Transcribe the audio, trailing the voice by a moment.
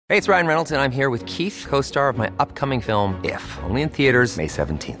Hey, it's Ryan Reynolds, and I'm here with Keith, co-star of my upcoming film, If, only in theaters May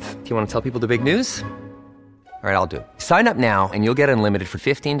 17th. Do you want to tell people the big news? All right, I'll do it. Sign up now and you'll get unlimited for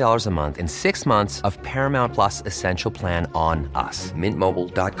 $15 a month and 6 months of Paramount Plus Essential Plan on us.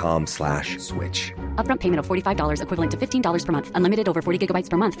 MintMobile.com/switch. Upfront payment of $45 equivalent to $15 per month. Unlimited over 40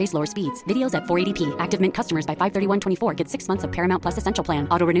 gigabytes per month. Face lower speeds. Videos at 480p. Active Mint customers by 531.24 get 6 months of Paramount Plus Essential Plan.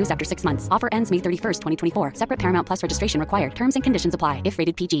 Auto renews after 6 months. Offer ends May 31st, 2024. Separate Paramount Plus registration required. Terms and conditions apply if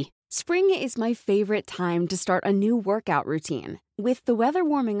rated PG. Spring is my favorite time to start a new workout routine. With the weather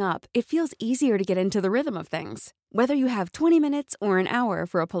warming up, it feels easier to get into the rhythm of things. Whether you have 20 minutes or an hour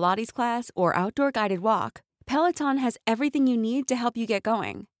for a Pilates class or outdoor guided walk, Peloton has everything you need to help you get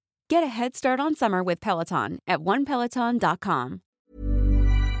going. Get a head start on summer with Peloton at onepeloton.com.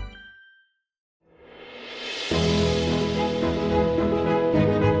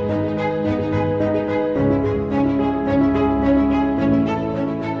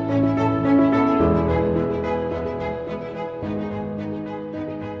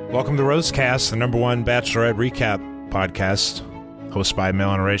 Welcome to Rosecast, the number one Bachelorette recap podcast, hosted by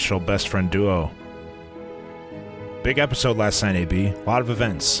male and racial best friend duo. Big episode last night, AB. A lot of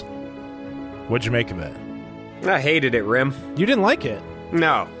events. What'd you make of it? I hated it, Rim. You didn't like it?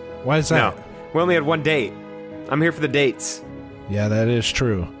 No. Why is that? No. We only had one date. I'm here for the dates. Yeah, that is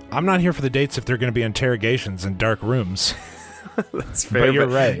true. I'm not here for the dates if they're going to be interrogations in dark rooms. That's fair. But you're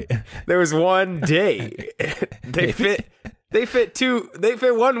right. There was one date. They fit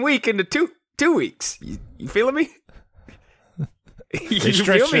 1 week into two weeks. You feeling me? They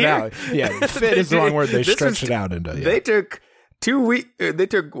stretched it out. Yeah, fit is the wrong word. They stretched it out into. Yeah. They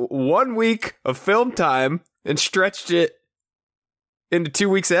took 1 week of film time and stretched it into 2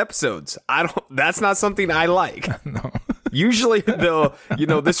 weeks of episodes. That's not something I like. No. Usually, though,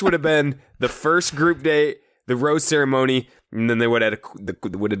 this would have been the first group date, the rose ceremony, and then they would have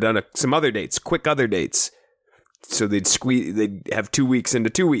done some other dates, quick other dates. So they'd have 2 weeks into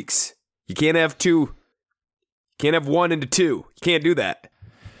 2 weeks. You can't have two. You can't have one into two. You can't do that.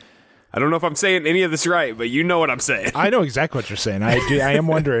 I don't know if I'm saying any of this right, but you know what I'm saying. I know exactly what you're saying. I am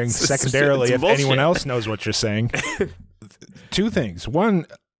wondering secondarily if anyone else knows what you're saying. Two things. One,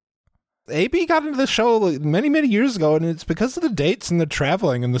 AB got into the show many, many years ago, and it's because of the dates and the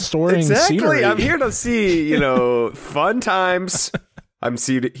traveling and the storing scenery. I'm here to see, fun times. I'm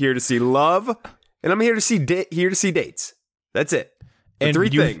here to see love, and I'm here to see dates. That's it. And three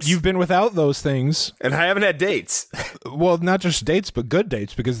things. You've been without those things. And I haven't had dates. Well, not just dates, but good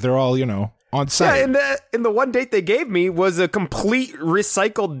dates, because they're all, on site. Yeah, and the one date they gave me was a complete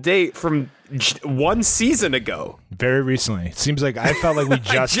recycled date from 1 season ago. Very recently. It seems like I felt like we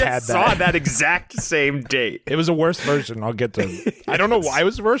just had that. I saw that exact same date. It was a worse version. I'll get to it. I don't know why it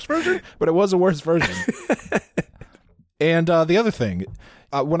was a worse version, but it was a worse version. And the other thing,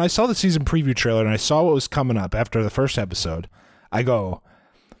 when I saw the season preview trailer and I saw what was coming up after the first episode, I go,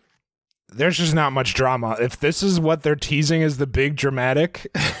 there's just not much drama. If this is what they're teasing as the big dramatic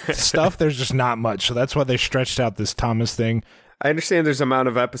stuff, there's just not much. So that's why they stretched out this Thomas thing. I understand there's an amount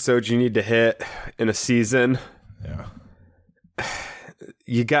of episodes you need to hit in a season. Yeah.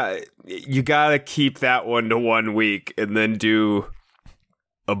 You got to keep that one to 1 week and then do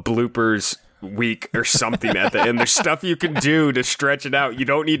a bloopers week or something at the end. There's stuff you can do to stretch it out. You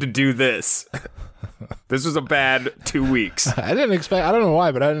don't need to do this. This was a bad 2 weeks. I don't know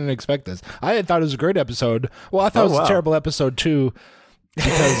why, but I didn't expect this. I thought it was a great episode. Well, I thought it was a terrible episode too,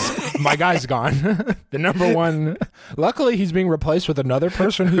 because my guy's gone. The number one. Luckily, he's being replaced with another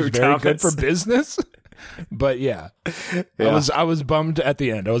person who's very good for business. But yeah. I was bummed at the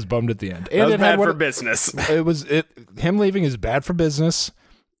end. And that was bad for business. Him leaving is bad for business,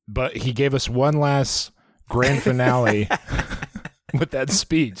 but he gave us one last grand finale. With that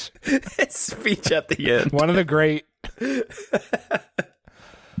speech. Speech at the end. One of the great.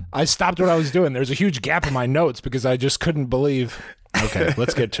 I stopped what I was doing. There's a huge gap in my notes because I just couldn't believe. Okay,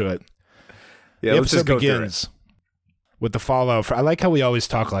 let's get to it. Yeah, the let's just episode go begins with the fallout. I like how we always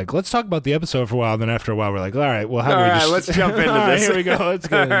talk let's talk about the episode for a while. Then after a while, we're like, all right, well, let's jump into this. Here we go. Let's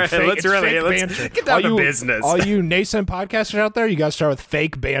go. Let's get down to business. All you nascent podcasters out there, you got to start with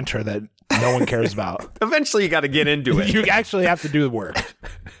fake banter that no one cares about. Eventually, you got to get into it. You actually have to do the work.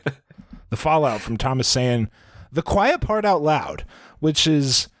 The fallout from Thomas saying the quiet part out loud, which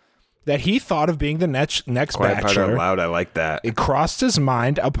is that he thought of being the next quiet Bachelor. Part out loud, I like that. It crossed his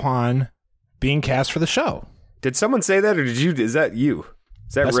mind upon being cast for the show. Did someone say that, or did you? Is that you?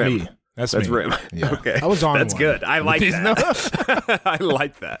 Is that That's Rim? me. That's me. Rim. Yeah. Okay, I was on. That's one. good. I like that. I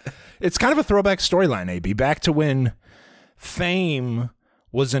like that. It's kind of a throwback storyline, AB. Back to when fame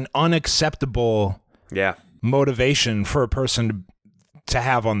was an unacceptable motivation for a person to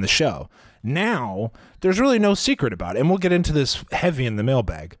have on the show. Now, there's really no secret about it, and we'll get into this heavy in the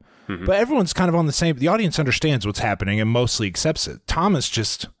mailbag. But everyone's kind of on the same. The audience understands what's happening and mostly accepts it. Thomas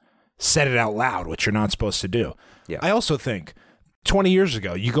just said it out loud, which you're not supposed to do. Yeah. I also think 20 years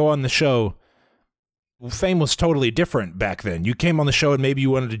ago, you go on the show, fame was totally different back then. You came on the show and maybe you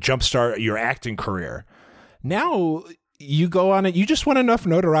wanted to jumpstart your acting career. Now you go on it, you just want enough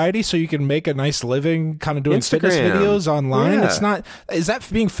notoriety so you can make a nice living kind of doing fitness videos online. Yeah. It's not, is that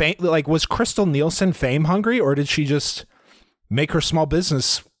being fame? Like, was Crystal Nielsen fame hungry, or did she just make her small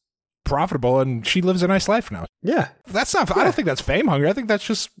business profitable and she lives a nice life now? Yeah. That's not, I don't think that's fame hungry. I think that's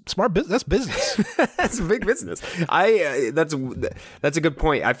just smart business. That's business. That's a big business. That's a good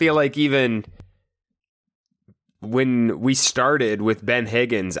point. I feel like even when we started with Ben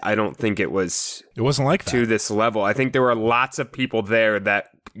Higgins, I don't think it wasn't like that to this level. I think there were lots of people there that,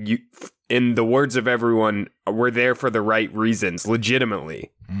 in the words of everyone, were there for the right reasons,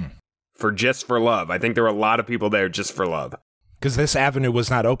 legitimately, for love. I think there were a lot of people there just for love. Because this avenue was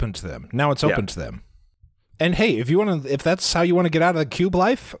not open to them. Now it's open to them. And hey, if that's how you want to get out of the cube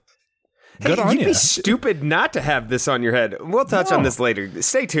life, good on you. You'd be stupid not to have this on your head. We'll touch on this later.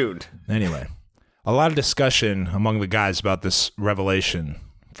 Stay tuned. Anyway, a lot of discussion among the guys about this revelation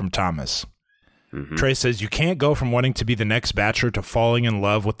from Thomas. Trey says, you can't go from wanting to be the next Bachelor to falling in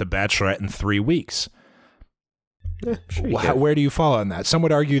love with the Bachelorette in 3 weeks. Yeah, sure you can. Where do you fall on that? Some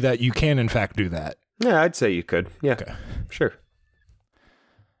would argue that you can, in fact, do that. Yeah, I'd say you could. Yeah, Okay. Sure.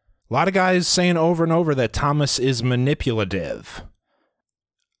 A lot of guys saying over and over that Thomas is manipulative.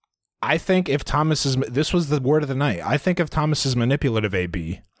 I think if Thomas is, this was the word of the night, I think if Thomas is manipulative,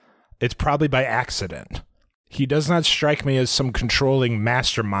 AB, it's probably by accident. He does not strike me as some controlling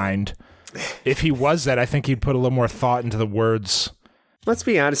mastermind. If he was that, I think he'd put a little more thought into the words. Let's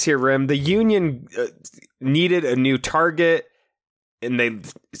be honest here, Rim. The union needed a new target, and they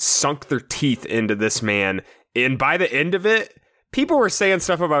sunk their teeth into this man. And by the end of it, people were saying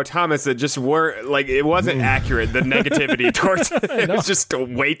stuff about Thomas that just weren't, like, it wasn't accurate, the negativity towards it. Was just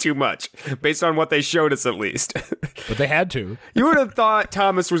way too much, based on what they showed us, at least. But they had to. You would have thought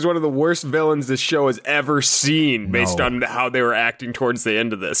Thomas was one of the worst villains this show has ever seen, based on how they were acting towards the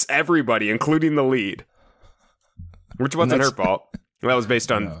end of this. Everybody, including the lead. Which wasn't her fault. That was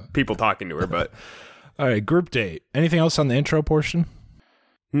based on people talking to her, but... All right, group date. Anything else on the intro portion?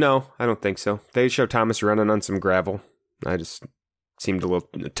 No, I don't think so. They show Thomas running on some gravel. I just seemed a little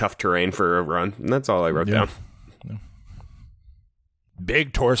tough terrain for a run. And that's all I wrote down. Yeah.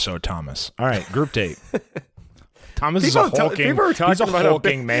 Big torso, Thomas. All right, group date. Thomas is a hulking, he's a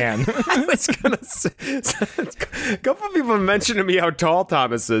hulking man. I was going to say, a couple of people mentioned to me how tall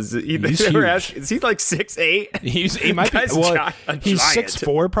Thomas is. He's huge. Is he like 6'8"? He might be. Well, he's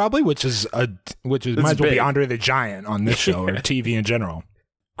 6'4", probably, which is might as well be Andre the Giant on this show or TV in general.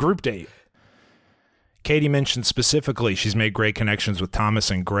 Group date. Katie mentioned specifically she's made great connections with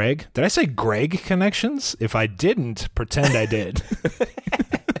Thomas and Greg. Did I say Greg connections? If I didn't, pretend I did.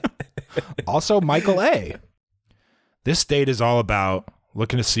 Also, Michael A. This date is all about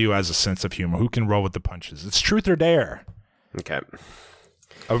looking to see who has a sense of humor, who can roll with the punches. It's truth or dare. Okay.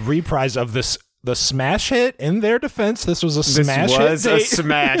 A reprise of the smash hit. In their defense, this was a smash hit. This was a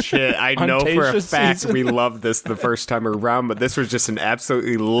smash hit. I know for a fact season. we loved this the first time around, but this was just an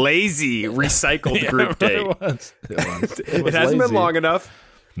absolutely lazy, recycled group date. It hasn't been long enough.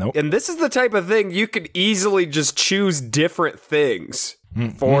 Nope. And this is the type of thing you could easily just choose different things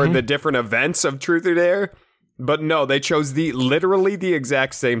for the different events of Truth or Dare. But no, they chose literally the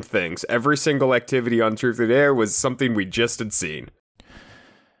exact same things. Every single activity on Truth or Dare was something we just had seen.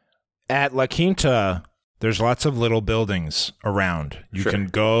 At La Quinta, there's lots of little buildings around. You can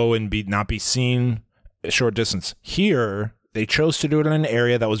go and not be seen a short distance. Here, they chose to do it in an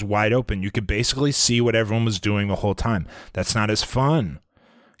area that was wide open. You could basically see what everyone was doing the whole time. That's not as fun.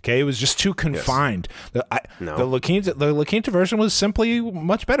 Okay, it was just too confined. Yes. The La Quinta version was simply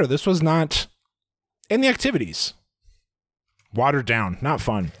much better. This was not... And the activities. Watered down. Not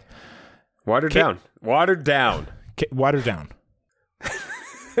fun. Watered down. Watered down. Watered down.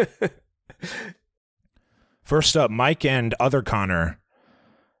 First up, Mike and other Connor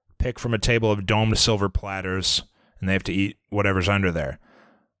pick from a table of domed silver platters, and they have to eat whatever's under there.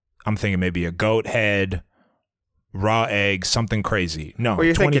 I'm thinking maybe a goat head, raw egg, something crazy. No. Well,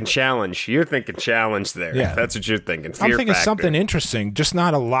 you're thinking challenge. You're thinking challenge there. Yeah. That's what you're thinking. Fear I'm thinking factor. something interesting, just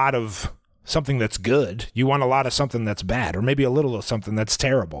not a lot of... something that's good. You want a lot of something that's bad, or maybe a little of something that's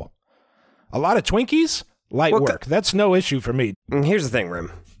terrible. A lot of Twinkies, light work. That's no issue for me. Here's the thing,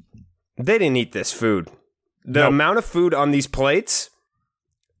 Rim. They didn't eat this food. The amount of food on these plates,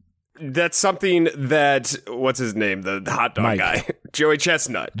 That's something that, what's his name? The hot dog Mike. guy. Joey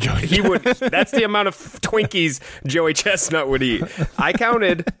Chestnut. He would. That's the amount of Twinkies Joey Chestnut would eat. I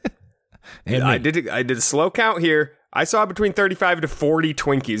counted. And I me. did a slow count here. I saw between 35 to 40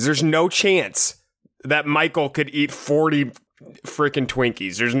 Twinkies. There's no chance that Michael could eat 40 freaking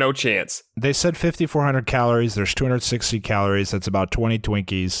Twinkies. There's no chance. They said 5,400 calories. There's 260 calories. That's about 20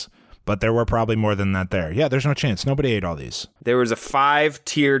 Twinkies. But there were probably more than that there. Yeah, there's no chance. Nobody ate all these. There was a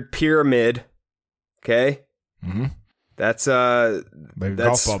 5-tiered pyramid. Okay? Mm-hmm. That's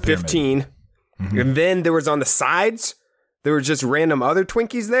Golf ball pyramid. 15. Mm-hmm. And then there was on the sides, there were just random other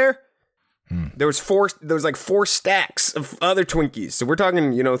Twinkies there. There was like 4 stacks of other Twinkies. So we're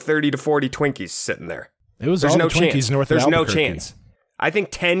talking, 30 to 40 Twinkies sitting there. It was There's all no the Twinkies chance. north There's of no Albuquerque. chance. I think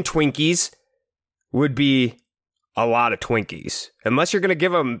 10 Twinkies would be a lot of Twinkies. Unless you're going to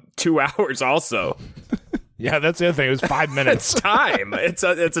give them 2 hours also. Yeah, that's the other thing. It was 5 minutes. It's time. It's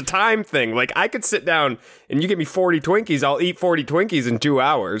a time thing. Like, I could sit down and you give me 40 Twinkies, I'll eat 40 Twinkies in 2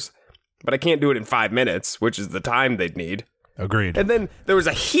 hours. But I can't do it in 5 minutes, which is the time they'd need. Agreed. And then there was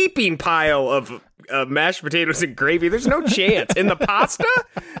a heaping pile of mashed potatoes and gravy. There's no chance. In the pasta?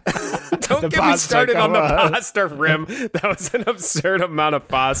 Don't get me pasta, started on come the on. pasta rim. That was an absurd amount of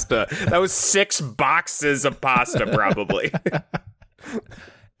pasta. That was 6 boxes of pasta, probably.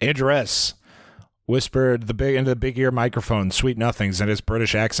 Andrew whispered into the big ear microphone, "Sweet nothings," in his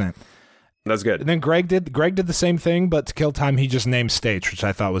British accent. That's good. And then Greg did the same thing, but to kill time, he just named states, which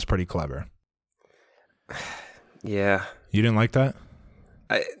I thought was pretty clever. Yeah. You didn't like that?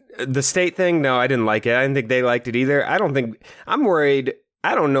 The state thing, no, I didn't like it. I didn't think they liked it either. I'm worried.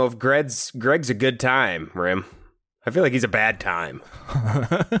 I don't know if Greg's a good time, Rim. I feel like he's a bad time.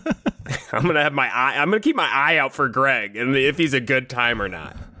 I'm gonna keep my eye out for Greg and if he's a good time or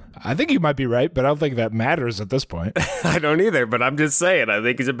not. I think you might be right, but I don't think that matters at this point. I don't either, but I'm just saying, I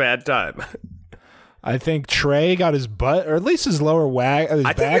think he's a bad time. I think Trey got his butt, or at least his lower his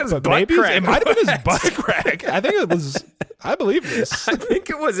I think back, it was but butt maybe crack it might have been his butt crack. I think it was. I believe this. I think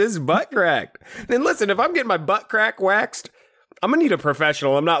it was his butt cracked. And listen, if I'm getting my butt crack waxed, I'm gonna need a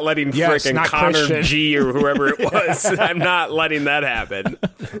professional. I'm not letting Yes, frickin' not Connor Christian. G or whoever it was. I'm not letting that happen.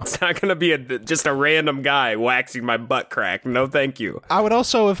 It's not gonna be just a random guy waxing my butt crack. No, thank you. I would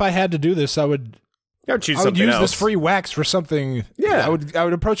also, if I had to do this, I would Choose use something else. this free wax for something. Yeah. I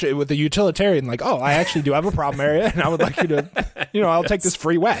would approach it with the utilitarian, like, oh, I actually do have a problem area, and I would like you to, I'll take this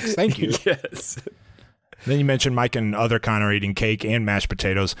free wax. Thank you. Yes. Then you mentioned Mike and other Connor eating cake and mashed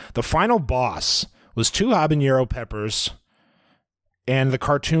potatoes. The final boss was 2 habanero peppers and the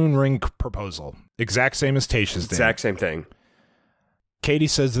cartoon ring proposal. Exact same as Tasha's did. Exact same thing. Katie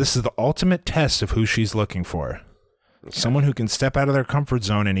says this is the ultimate test of who she's looking for. Okay. Someone who can step out of their comfort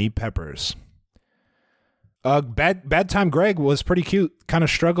zone and eat peppers. Bad Time Greg was pretty cute. Kind of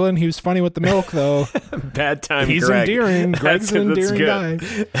struggling. He was funny with the milk, though. Bad time He's Greg. endearing. Greg's an That's endearing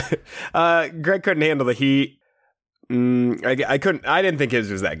good. guy. Greg couldn't handle the heat. I couldn't. I didn't think his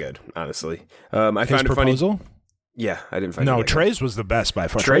was that good, honestly. I His found it funny. proposal? Yeah, I didn't find it No, that good. Trey's was the best by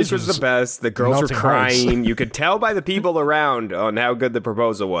far. Trey's was the best. The girls were melting hearts. crying. You could tell by the people around on how good the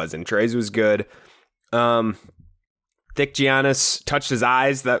proposal was, and Trey's was good. Thick Giannis touched his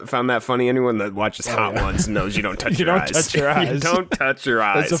eyes. Found that funny. Anyone that watches Hot Ones knows you don't touch You your don't eyes. touch your eyes. You don't touch your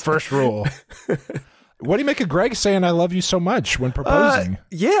eyes. That's the first rule. What do you make of Greg saying "I love you so much" when proposing?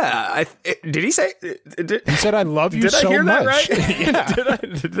 Yeah. Did he say? He said, "I love you Did so I hear much." that right? Yeah.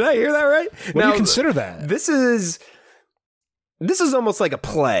 Did I hear that right? What do you consider that? This is almost like a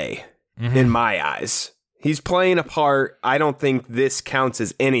play in my eyes. He's playing a part. I don't think this counts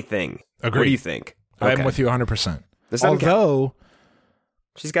as anything. Agreed. What do you think? I'm with you 100%. This doesn't count. Although,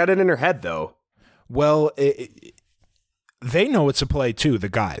 She's got it in her head, though. well, they know it's a play too, the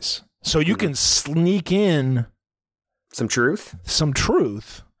guys. So you can sneak in Some truth? some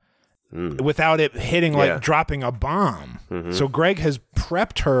truth without it hitting Yeah. like dropping a bomb. So Greg has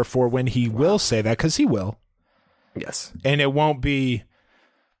prepped her for when he will say that, because he will. Yes. And it won't be,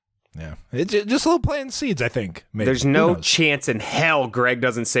 it's just a little planting seeds, I think. Maybe. There's Who no knows? chance in hell Greg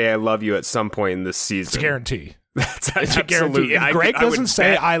doesn't say I love you at some point in this season. It's a guarantee. That's It's a guarantee. If Greg doesn't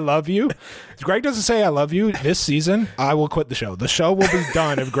say I love you, if Greg doesn't say I love you this season, I will quit the show. The show will be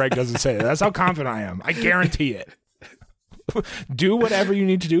done if Greg doesn't say it. That's how confident I am. I guarantee it. Do whatever you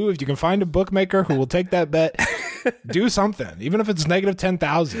need to do. If you can find a bookmaker who will take that bet, do something, even if it's negative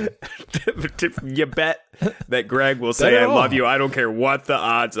 10,000. You bet that Greg will Bet say it I all. love you. I don't care what the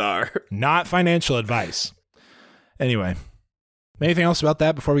odds are. Not financial advice. Anyway, anything else about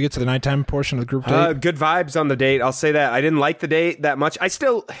that before we get to the nighttime portion of the group date? Good vibes on the date. I'll say that. I didn't like the date that much. Let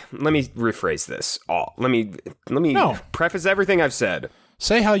me rephrase this. Let me No. preface everything I've said.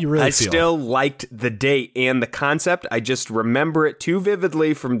 Say how you really I feel. still liked the date and the concept. I just remember it too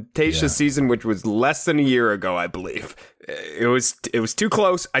vividly from Tayshia's season, which was less than a year ago, I believe. It was too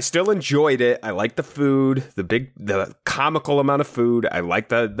close. I still enjoyed it. I liked the food, the comical amount of food. I like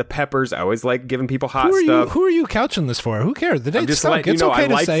the peppers. I always like giving people hot stuff. Who are you couching this for? Who cares? The date's stuck. It's okay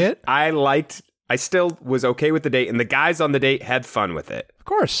to say it. I still was okay with the date, and the guys on the date had fun with it. Of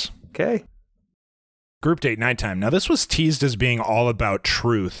course. Okay. Group date nighttime. Now, this was teased as being all about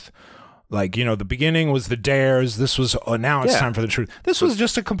truth. Like, the beginning was the dares. This was, now it's time for the truth. This was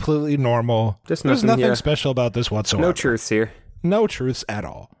just a completely normal. There's nothing special about this whatsoever. No truths here. No truths at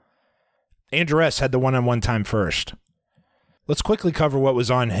all. Andrew S. had the one-on-one time first. Let's quickly cover what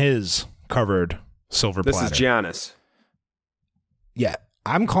was on his covered silver platter. This is Giannis. Yeah.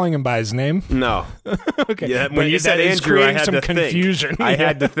 I'm calling him by his name. No. Okay. Yeah, when you said Andrew, I had some to confusion. think. I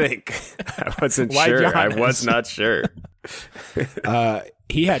had to think. I wasn't sure. Giannis? I was not sure.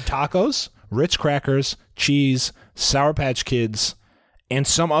 He had tacos, Ritz crackers, cheese, Sour Patch Kids, and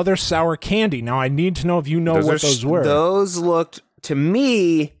some other sour candy. Now, I need to know if you know what those were. Those looked, to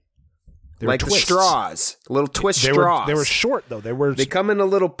me, like the twists. straws. Little twist straws. They were short, though. They come in a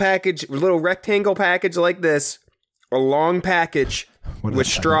little package, a little rectangle package like this, a long package with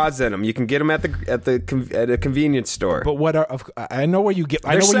straws in them. You can get them at a convenience store. But what are? I know where you get.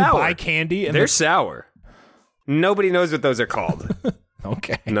 I know where you buy candy. And they're sour. Nobody knows what those are called.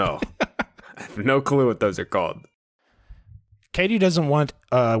 Okay. No. I have no clue what those are called. Katie doesn't want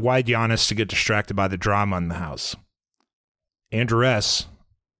Wide Giannis to get distracted by the drama in the house. Andrew S.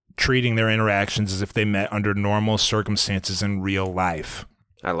 treating their interactions as if they met under normal circumstances in real life.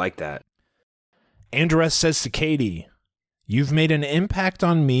 I like that. Andrew S. says to Katie, "You've made an impact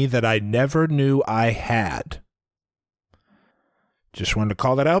on me that I never knew I had." Just wanted to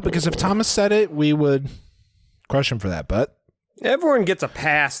call that out because if Thomas said it, we would crush him for that, but everyone gets a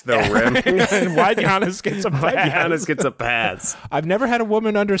pass, though, Rim. Wide Giannis gets a pass. Wide Giannis gets a pass. I've never had a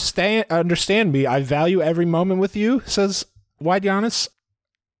woman understand me. I value every moment with you, says Wide Giannis.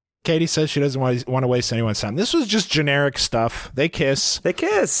 Katie says she doesn't want to waste anyone's time. This was just generic stuff. They kiss.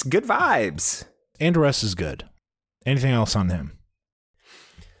 Good vibes. Andrew S. is good. Anything else on him?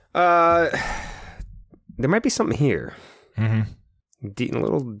 There might be something here. Mm-hmm. A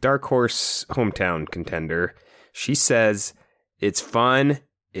little dark horse hometown contender. She says it's fun,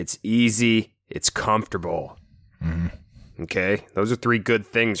 it's easy, it's comfortable. Mm-hmm. Okay? Those are three good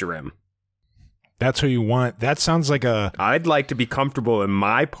things, Rim. That's who you want. That sounds like a... I'd like to be comfortable in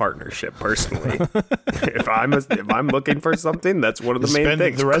my partnership, personally. If I'm looking for something, that's one of the main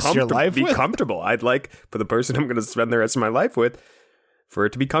things. The rest of your life be with? Comfortable. I'd like for the person I'm going to spend the rest of my life with, for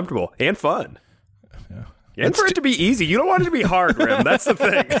it to be comfortable and fun. Yeah. And for it to be easy. You don't want it to be hard, Rim. That's the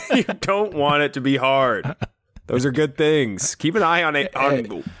thing. You don't want it to be hard. Those are good things. Keep an eye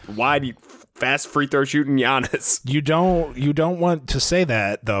on wide, fast free throw shooting Giannis. You don't want to say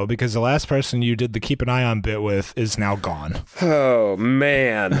that, though, because the last person you did the keep an eye on bit with is now gone. Oh,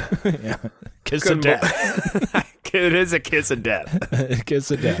 man. Yeah. Kiss of death. It is a kiss of death.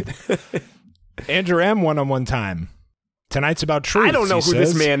 Kiss of death. Andrew M. one-on-one time. Tonight's about truth. I don't know who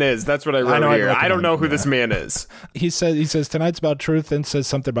this man is. That's what I wrote here. I don't know who this man is. He says tonight's about truth and says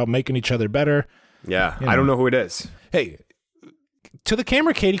something about making each other better. Yeah, I don't know who it is. Hey, to the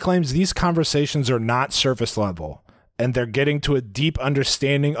camera, Katie claims these conversations are not surface level, and they're getting to a deep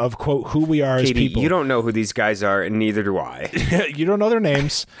understanding of, quote, who we are Katie, as people. You don't know who these guys are, and neither do I. You don't know their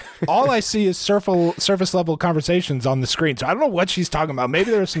names. All I see is surface level conversations on the screen. So I don't know what she's talking about.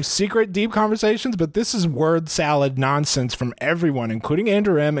 Maybe there are some secret deep conversations, but this is word salad nonsense from everyone, including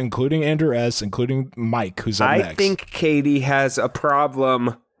Andrew M., including Andrew S., including Mike, who's up next. I think Katie has a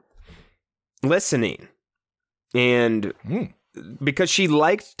problem listening. And because she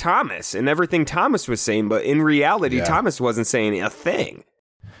liked Thomas and everything Thomas was saying, but in reality, Thomas wasn't saying a thing.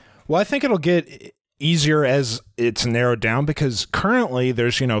 Well, I think it'll get easier as it's narrowed down because currently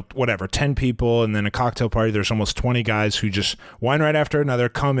there's, 10 people and then a cocktail party. There's almost 20 guys who just one right after another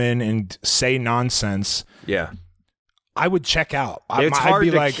come in and say nonsense. Yeah. I would check out. It's hard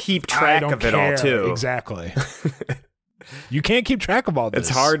to keep track of it all, too. Exactly. You can't keep track of all this. It's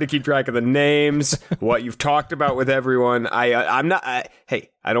hard to keep track of the names, what you've talked about with everyone. I'm not. I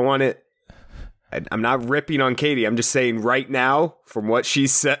don't want it. I'm not ripping on Katie. I'm just saying right now, from what she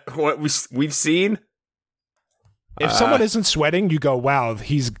said, what we've seen. If someone isn't sweating, you go, "Wow,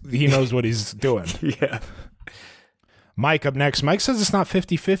 he knows what he's doing." Yeah. Mike up next. Mike says it's not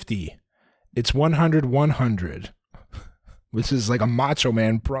 50-50. It's 100-100. Which is like a Macho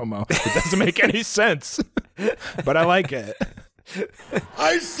Man promo. It doesn't make any sense, but I like it.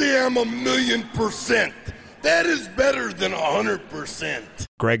 I say I'm 1,000,000% That is better than 100%.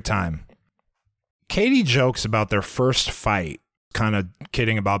 Greg time. Katie jokes about their first fight, kind of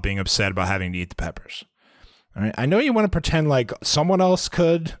kidding about being upset about having to eat the peppers. All right. I know you want to pretend like someone else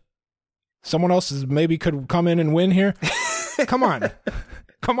maybe could come in and win here. Come on.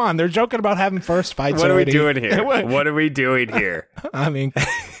 Come on. They're joking about having first fights. What already. are we doing here? What are we doing here? I mean,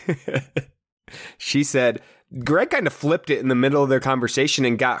 she said, Greg kind of flipped it in the middle of their conversation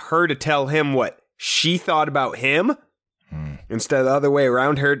and got her to tell him what she thought about him instead of the other way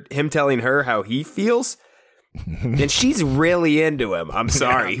around, him telling her how he feels. And she's really into him. I'm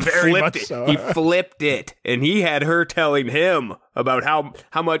sorry. Yeah, very much it. so. He flipped it. And he had her telling him about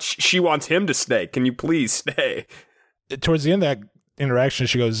how much she wants him to stay. Can you please stay? Towards the end of that interaction,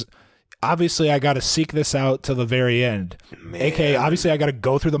 she goes, obviously, I got to seek this out till the very end. Man. AKA, obviously, I got to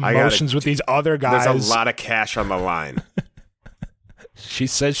go through the motions with these other guys. There's a lot of cash on the line. She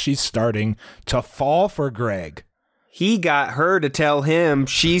says she's starting to fall for Greg. He got her to tell him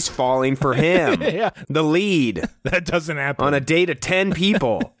she's falling for him. Yeah. The lead. That doesn't happen. On a date of 10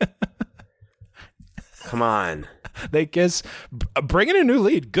 people. Come on. They kiss. Bring in a new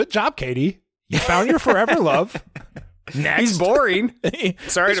lead. Good job, Katie. You found your forever love. Next. He's boring.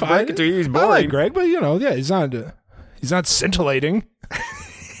 Sorry to break it to you. He's I boring. like Greg, but yeah, he's not scintillating.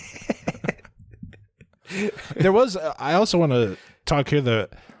 There was. I also want to talk here.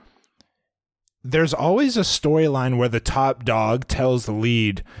 There's always a storyline where the top dog tells the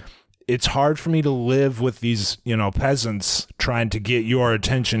lead, it's hard for me to live with these, peasants trying to get your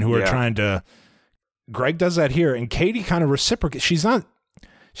attention who are trying to. Greg does that here, and Katie kind of reciprocates. She's not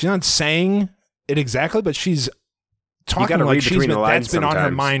saying it exactly, but she's talking like that's been on her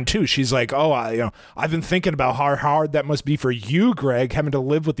mind too. She's like, "Oh, I've been thinking about how hard that must be for you, Greg, having to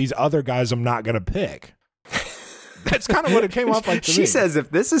live with these other guys I'm not going to pick." That's kind of what it came off like to me. She says,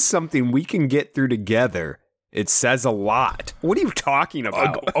 if this is something we can get through together, it says a lot. What are you talking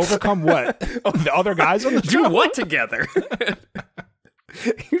about? Overcome what? The other guys on the show? Do what together?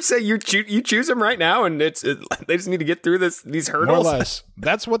 You say you choose them right now, and they just need to get through these hurdles? More or less.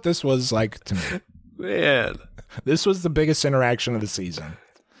 That's what this was like to me. Man. This was the biggest interaction of the season.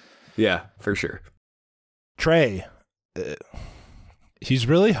 Yeah, for sure. Trey, he's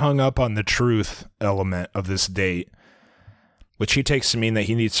really hung up on the truth element of this date, which he takes to mean that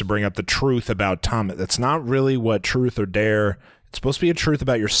he needs to bring up the truth about Thomas. That's not really what truth or dare. It's supposed to be a truth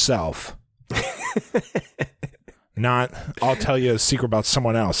about yourself. Not, I'll tell you a secret about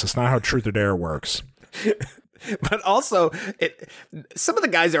someone else. It's not how truth or dare works. But also, some of the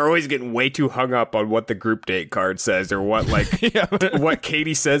guys are always getting way too hung up on what the group date card says or what what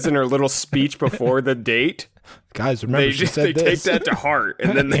Katie says in her little speech before the date. Guys, remember they take that to heart,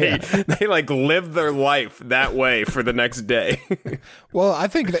 and then they live their life that way for the next day. Well, I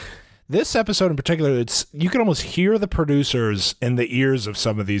think that this episode in particular, you can almost hear the producers in the ears of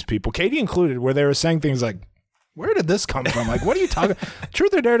some of these people, Katie included, where they were saying things like, where did this come from? Like, what are you talking?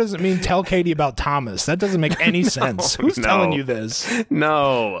 Truth or dare doesn't mean tell Katie about Thomas. That doesn't make any sense. Who's telling you this?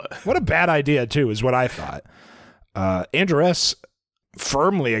 No. What a bad idea, too, is what I thought. Andrew S.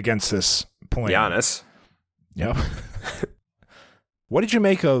 firmly against this plan. Giannis. Yep. What did you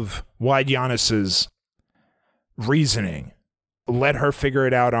make of why Giannis's reasoning let her figure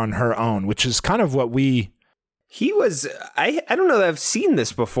it out on her own, which is kind of what we... He was, I don't know that I've seen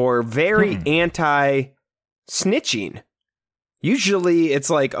this before, very anti-snitching. Usually it's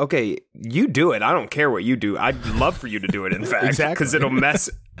like, okay, you do it. I don't care what you do. I'd love for you to do it, in fact. Exactly. Because it'll mess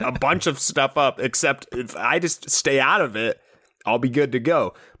a bunch of stuff up, except if I just stay out of it, I'll be good to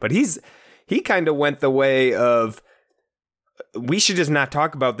go. But he kind of went the way of, we should just not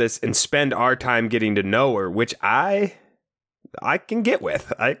talk about this and spend our time getting to know her, which I can get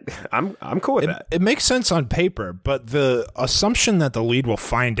with. I'm cool with that. It makes sense on paper, but the assumption that the lead will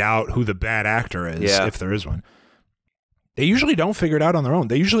find out who the bad actor is, if there is one, they usually don't figure it out on their own.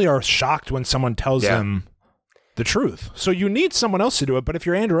 They usually are shocked when someone tells them the truth. So you need someone else to do it, but if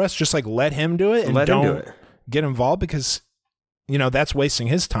you're Andrew S., just like let him do it and don't get involved, because that's wasting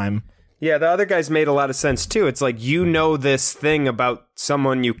his time. Yeah, the other guys made a lot of sense, too. It's like, this thing about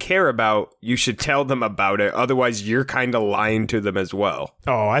someone you care about, you should tell them about it. Otherwise, you're kind of lying to them as well.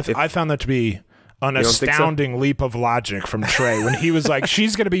 Oh, I found that to be an astounding leap of logic from Trey when he was like,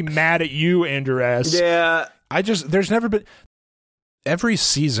 she's going to be mad at you, Andrew S. Yeah. There's never been... Every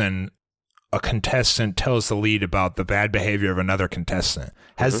season, a contestant tells the lead about the bad behavior of another contestant.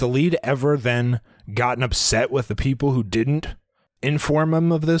 Has the lead ever then gotten upset with the people who didn't inform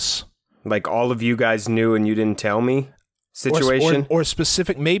him of this? Like, all of you guys knew and you didn't tell me situation? Or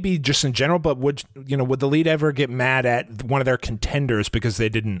specific, maybe just in general, but would the lead ever get mad at one of their contenders because they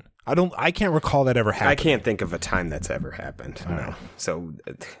didn't I can't recall that ever happening. I can't think of a time that's ever happened. No. right. So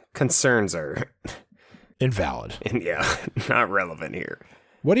concerns are, Invalid. not relevant here.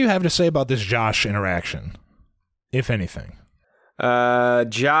 What do you have to say about this Josh interaction, if anything?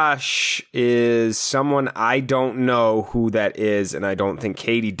 Josh is someone I don't know who that is, and I don't think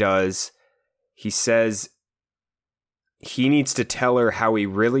Katie does. He says he needs to tell her how he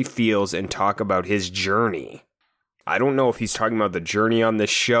really feels and talk about his journey. I don't know if he's talking about the journey on this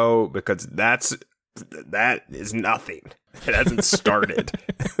show, because that is nothing. It hasn't started.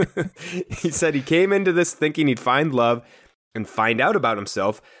 He said he came into this thinking he'd find love and find out about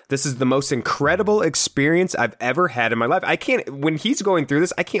himself. This is the most incredible experience I've ever had in my life. When he's going through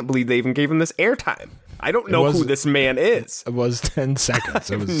this, I can't believe they even gave him this airtime. I don't know who this man is. It was 10 seconds.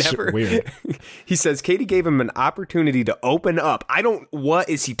 It was weird. He says Katie gave him an opportunity to open up. What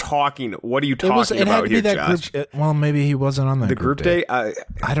is he talking? What are you talking about here, Josh? Well, maybe he wasn't on that the group date. I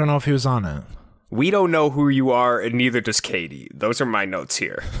don't know if he was on it. We don't know who you are, and neither does Katie. Those are my notes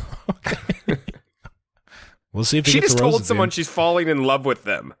here. We'll see if she just told someone she's falling in love with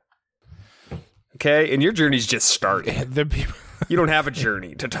them. Okay, and your journey's just starting. You don't have a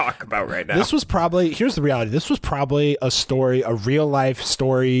journey to talk about right now. This was probably, here's the reality. This was probably a story, a real life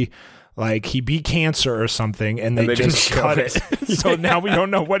story. Like he beat cancer or something, and they just cut it. So now we don't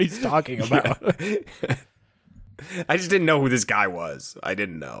know what he's talking about. I just didn't know who this guy was. I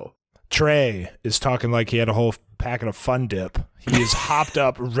didn't know. Trey is talking like he had a whole packet of Fun Dip. He is hopped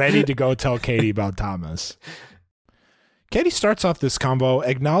up, ready to go tell Katie about Thomas. Katie starts off this convo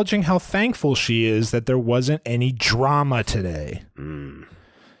acknowledging how thankful she is that there wasn't any drama today.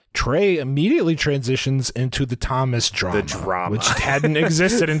 Trey immediately transitions into the Thomas drama. Which hadn't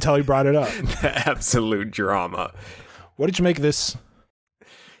existed until he brought it up. The absolute drama. What did you make of this?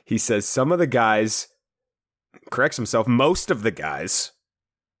 He says some of the guys, corrects himself, most of the guys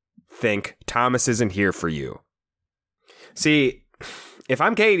think Thomas isn't here for you. See, if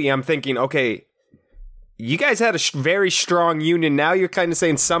I'm Katie, I'm thinking, okay, you guys had a very strong union. Now you're kind of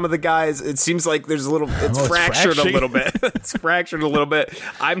saying some of the guys, it seems like there's a little, it's fractured a little bit. It's fractured a little bit.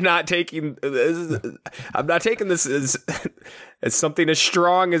 I'm not taking this as something as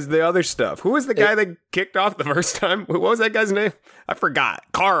strong as the other stuff. Who was the guy that kicked off the first time? What was that guy's name? I forgot.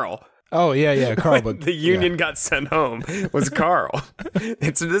 Carl. Oh, yeah, Carl. But the union got sent home was Carl.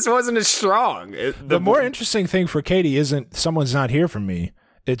 This wasn't as strong. The more interesting thing for Katie isn't someone's not here for me.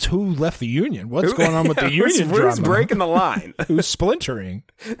 It's who left the union. What's going on with the union drama? Who's breaking the line? Who's splintering?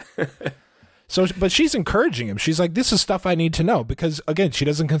 But she's encouraging him. She's like, this is stuff I need to know. Because, again, she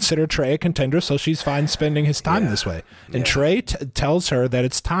doesn't consider Trey a contender, so she's fine spending his time this way. And Trey tells her that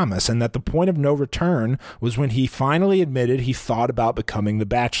it's Thomas and that the point of no return was when he finally admitted he thought about becoming the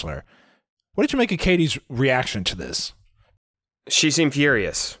Bachelor. What did you make of Katie's reaction to this? She seemed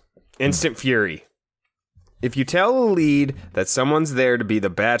furious. Instant fury. If you tell a lead that someone's there to be the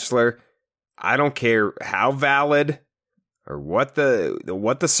Bachelor, I don't care how valid or what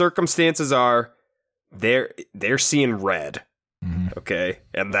the circumstances are, they're seeing red. Mm-hmm. Okay?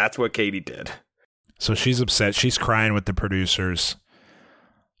 And that's what Katie did. So she's upset. She's crying with the producers.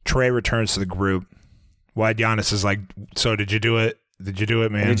 Trey returns to the group. Why Giannis is like, so did you do it? Did you do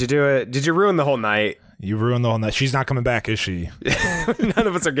it, man? Did you do it? Did you ruin the whole night? You ruined the whole night. She's not coming back, is she? None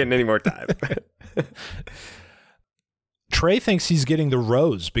of us are getting any more time. Trey thinks he's getting the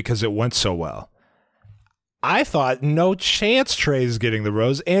rose because it went so well. I thought no chance Trey's getting the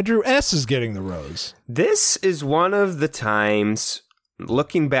rose. Andrew S. is getting the rose. This is one of the times,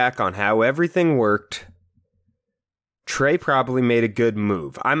 looking back on how everything worked, Trey probably made a good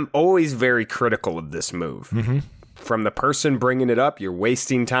move. I'm always very critical of this move. Mm-hmm. From the person bringing it up, you're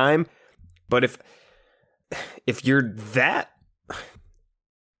wasting time. But if you're that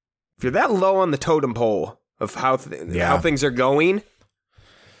low on the totem pole of how things are going,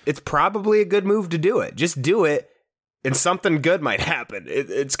 it's probably a good move to do it. Just do it, and something good might happen.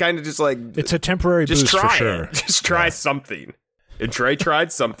 It's kind of just like it's a temporary boost for sure. Just try something. And Trey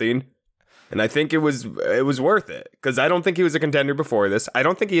tried something, and I think it was worth it because I don't think he was a contender before this. I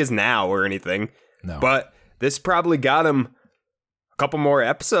don't think he is now or anything. No, but this probably got him a couple more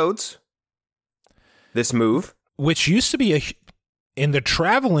episodes. This move, which used to be in the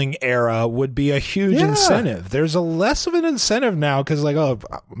traveling era, would be a huge incentive. There's a less of an incentive now because, like, oh,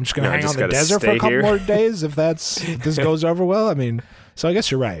 I'm just going to hang out in the desert for a couple more days if this goes over well. I mean, so I guess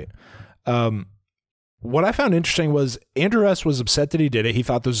you're right. What I found interesting was Andrew S. was upset that he did it. He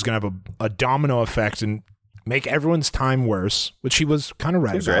thought this was going to have a domino effect and make everyone's time worse, which he was kind of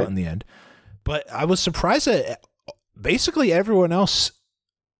right about in the end. But I was surprised that basically everyone else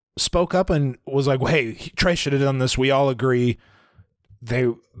spoke up and was like, well, hey, Trey should have done this. We all agree.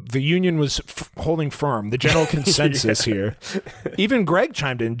 the union was holding firm. The general consensus here. Even Greg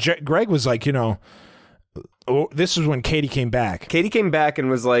chimed in. Greg was like, this is when Katie came back. Katie came back and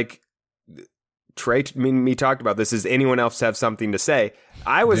was like, Trey, me talked about this. Does anyone else have something to say?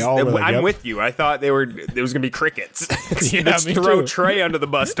 I'm with you. I thought there was going to be crickets. Let's throw too. Trey under the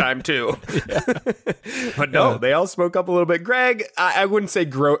bus time too. But no, they all spoke up a little bit. Greg, I wouldn't say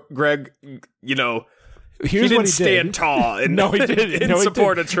Greg, Here's he didn't what he stand did. tall in, No, he didn't. in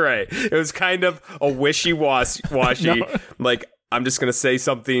support of Trey. It was kind of a wishy-washy, like, I'm just going to say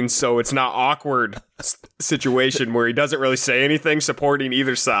something so it's not awkward situation where he doesn't really say anything supporting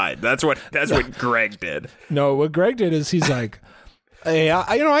either side. That's what Greg did. No, what Greg did is he's like, hey,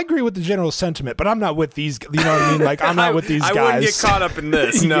 I agree with the general sentiment, but I'm not with these, you know what I mean? Like, I'm not with these guys. I wouldn't get caught up in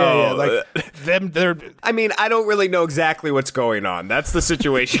this. No. They're... I mean, I don't really know exactly what's going on. That's the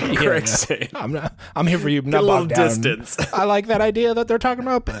situation Greg's saying. I'm here for you. Not a little bogged down. Distance. I like that idea that they're talking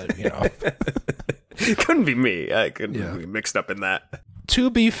about, but, It couldn't be me. I couldn't be mixed up in that.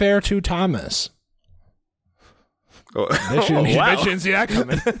 To be fair to Thomas. Wow. Bet you didn't see that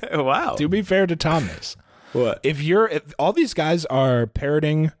coming. Wow. To be fair to Thomas. What? If all these guys are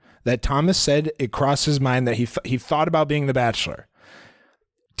parroting that Thomas said it crossed his mind that he thought about being the Bachelor.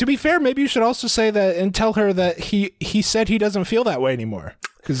 To be fair, maybe you should also say that and tell her that he said he doesn't feel that way anymore.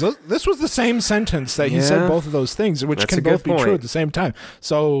 Because this was the same sentence that he said both of those things, which That's can both be point. true at the same time.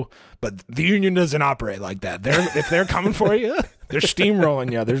 So, but the union doesn't operate like that. If they're coming for you, they're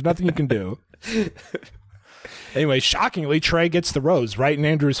steamrolling you. There's nothing you can do. Anyway, shockingly, Trey gets the rose right in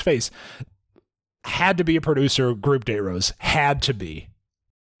Andrew's face. Had to be a producer group date rose. Had to be.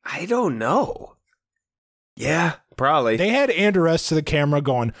 I don't know. Yeah, probably. They had Andrew S to the camera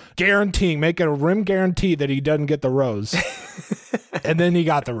going, making a rim guarantee that he doesn't get the rose. And then he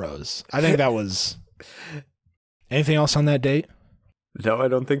got the rose. I think that was... Anything else on that date? No, I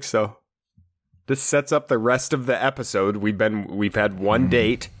don't think so. This sets up the rest of the episode. We've had one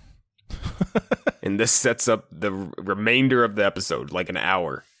date. And this sets up the remainder of the episode, like an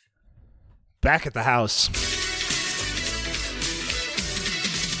hour. Back at the house.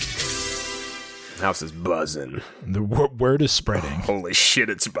 House is buzzing. The word is spreading. Holy shit,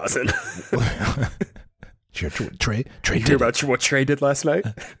 it's buzzing. Trey You hear about what Trey did last night?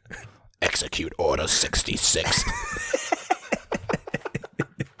 Execute Order 66.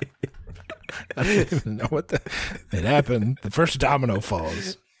 I don't even know it happened. The first domino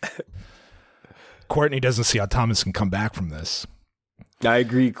falls. Courtney doesn't see how Thomas can come back from this. I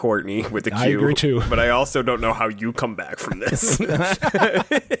agree, Courtney, with the Q. I agree, too. But I also don't know how you come back from this.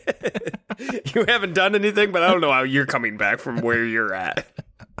 You haven't done anything, but I don't know how you're coming back from where you're at.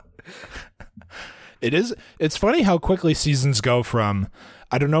 It's funny how quickly seasons go from,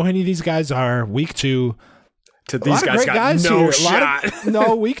 I don't know who any of these guys are, week 2, to these guys got no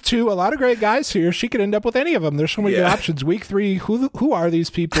shot. Week 2, a lot of great guys here. She could end up with any of them. There's so many good options. Week 3, who are these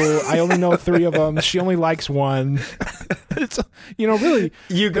people? I only know 3 of them. She only likes 1. It's really.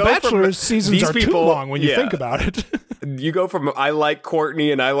 You go the Bachelor's from seasons these are people, too long when you think about it. You go from I like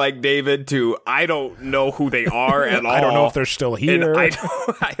Courtney and I like David to I don't know who they are at all. I don't know if they're still here. And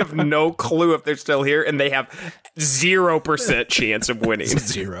I have no clue if they're still here, and they have 0% chance of winning.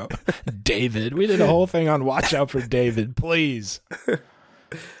 0. David. We did a whole thing on watch out for David, please.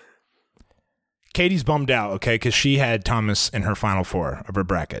 Katie's bummed out, okay, because she had Thomas in her final 4 of her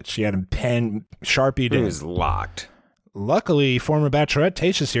bracket. She had him Sharpied in. It was locked. Luckily, former Bachelorette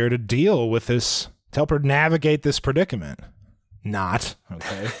Tayshia's here to deal with this, to help her navigate this predicament. Not,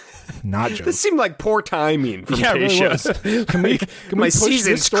 okay? Not joke. This seemed like poor timing from Tayshia. Really can we My push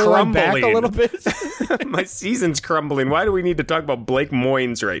season's this storyline back crumbling a little bit? My season's crumbling. Why do we need to talk about Blake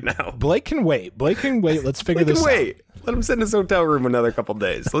Moynes right now? Blake can wait. Let's figure this out. Let him sit in his hotel room another couple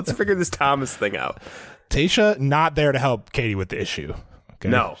days. Let's figure this Thomas thing out. Tayshia not there to help Katie with the issue. Okay?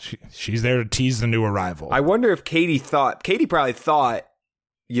 No. She's there to tease the new arrival. I wonder if Katie probably thought,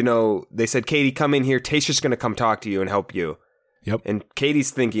 they said, Katie, come in here. Tayshia's going to come talk to you and help you. Yep. And Katie's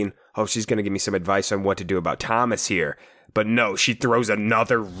thinking, oh, she's going to give me some advice on what to do about Thomas here. But no, she throws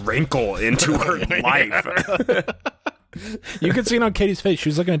another wrinkle into her life. You could see it on Katie's face. She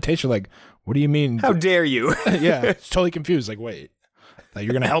was looking at Tayshia like, what do you mean? How dare you? Yeah, it's totally confused. Like, wait,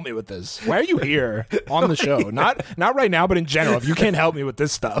 you're going to help me with this. Why are you here on the show? Not right now, but in general, if you can't help me with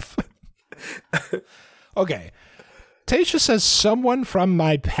this stuff. Okay. Tayshia says someone from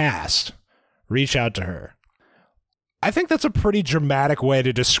my past reach out to her. I think that's a pretty dramatic way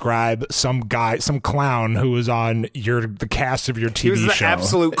to describe some clown who was on the cast of your TV show. He was the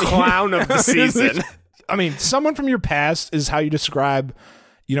absolute clown of the season. I mean, someone from your past is how you describe,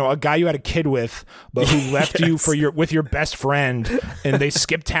 a guy you had a kid with, but who left you with your best friend, and they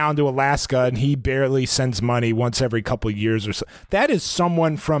skip town to Alaska, and he barely sends money once every couple of years or so. That is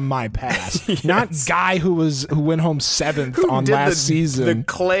someone from my past, Yes. not guy who went home 7th on did last season. The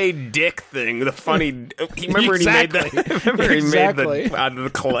clay dick thing, the funny. Remember Exactly. he made that? Remember Exactly. he made out of the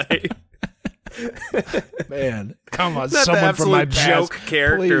clay. Man, come on, Not the someone from my absolute past. joke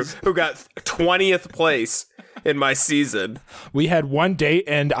character Please. who got 20th place in my season. We had one date,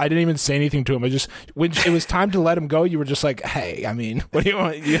 and I didn't even say anything to him. When it was time to let him go, you were just like, "Hey, I mean, what do you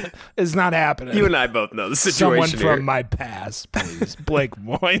want? It's not happening." You and I both know the Someone situation from here. my past, please. Blake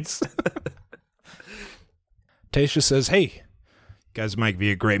Moynes. Tasha says, "Hey, you guys might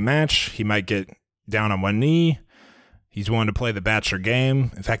be a great match. He might get down on one knee. He's willing to play the Bachelor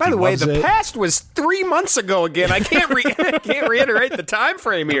game. In fact, By he the way, loves the it. past was 3 months ago again. I can't reiterate the time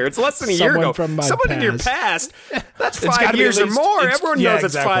frame here. It's less than a year Someone ago. from my Someone in your past. past, that's It's 5 gotta be years at or least- more. it's- Everyone yeah, knows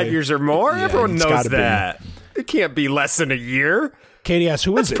it's exactly. 5 years or more. Yeah, Everyone it's knows gotta be. that. It can't be less than a year. Katie asks,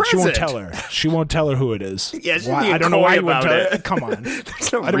 who is That's it? She won't present. tell her. She won't tell her who it is. Yeah, she's Why? being I don't know coy why you won't about tell it. her. Come on.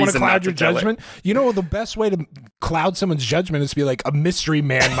 There's no I don't want to reason not cloud to your tell her. judgment. You know, the best way to cloud someone's judgment is to be like, a mystery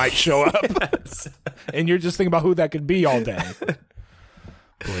man might show up. And you're just thinking about who that could be all day.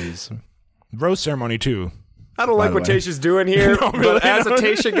 Please. Rose ceremony, too. I don't like the what way. Tasha's doing here, No, really, but as a no.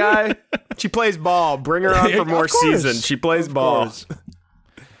 Tasha guy, she plays ball. Bring her on for Of more course. seasons. She plays ball. course.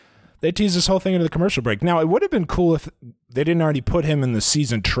 They teased this whole thing into the commercial break. Now, it would have been cool if they didn't already put him in the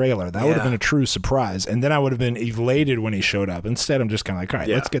season trailer. That would have Yeah. been a true surprise. And then I would have been elated when he showed up. Instead, I'm just kind of like, all right,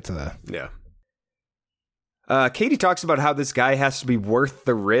 Yeah. let's get to the... Yeah. Katie talks about how this guy has to be worth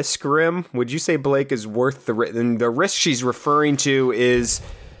the risk, Rim. Would you say Blake is worth the risk? And the risk she's referring to is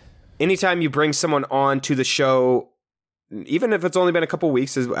anytime you bring someone on to the show, even if it's only been a couple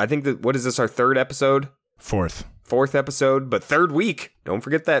weeks, I think that, what is this, our third episode? Fourth Episode, but third week. Don't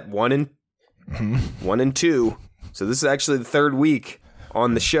forget that 1 and 2. So this is actually the third week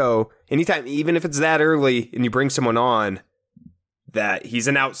on the show. Anytime, even if it's that early and you bring someone on, that he's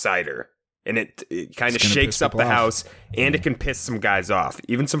an outsider. And it kind of It's gonna shakes piss up the people off. house, and it can piss some guys off.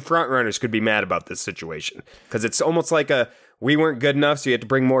 Even some front runners could be mad about this situation because it's almost like a we weren't good enough, so you had to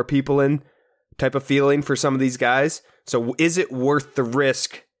bring more people in type of feeling for some of these guys. So is it worth the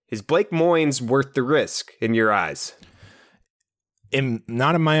risk? Is Blake Moynes worth the risk in your eyes?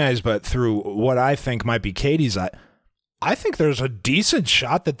 Not in my eyes, but through what I think might be Katie's eye, I think there's a decent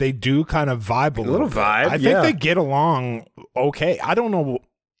shot that they do kind of vibe a little bit. vibe, I think yeah. they get along okay. I don't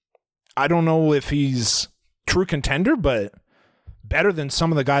know if he's true contender, but better than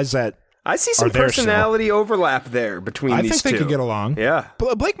some of the guys that I see some Are there still? personality overlap there between I these think they two. could get along. Yeah.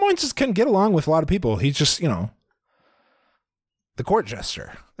 But Blake Moynes just can get along with a lot of people. He's just, the court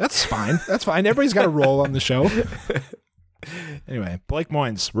jester. That's fine. That's fine. Everybody's got a role on the show. Anyway, Blake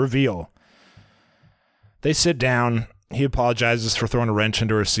Moynes, reveal. They sit down. He apologizes for throwing a wrench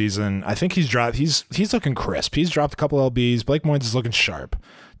into her season. I think he's looking crisp. He's dropped a couple LBs. Blake Moynes is looking sharp.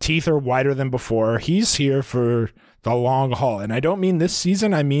 Teeth are whiter than before. He's here for the long haul. And I don't mean this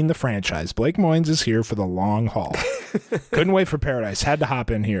season, I mean the franchise. Blake Moynes is here for the long haul. Couldn't wait for Paradise. Had to hop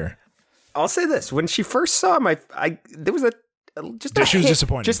in here. I'll say this: when she first saw him, there was She was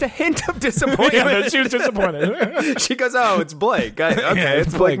disappointed. just a hint of disappointment. She was disappointed. She goes, "Oh, it's Blake. Okay,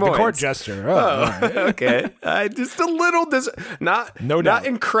 it's Blake the Moynes. court jester. Oh, all right. Okay, just a little not doubt.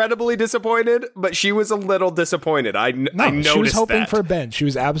 incredibly disappointed, but she was a little disappointed. I noticed she was hoping that. for Ben. She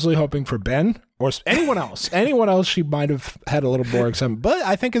was absolutely hoping for Ben or anyone else. Anyone else, she might have had a little more excitement. But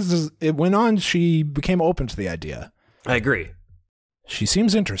I think as it went on, she became open to the idea. I agree. She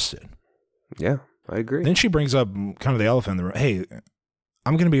seems interested. Yeah, I agree. Then she brings up kind of the elephant in the room. Hey,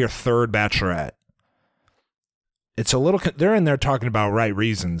 I'm going to be your third bachelorette. It's a little. They're in there talking about right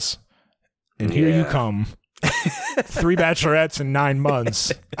reasons, and here you come. 3 bachelorettes in 9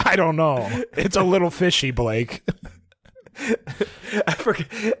 months. I don't know. It's a little fishy, Blake. I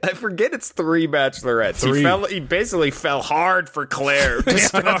forget it's 3 bachelorettes. 3. He basically fell hard for Claire to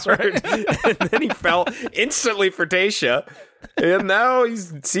start, and then he fell instantly for Tayshia, and now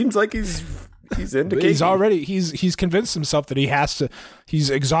seems like he's into Katie. He's already he's convinced himself that he's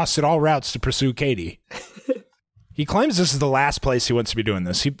exhausted all routes to pursue Katie. He claims this is the last place he wants to be doing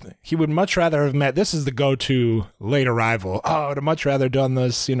this. He would much rather have met. This is the go-to late arrival. Oh, I'd have much rather done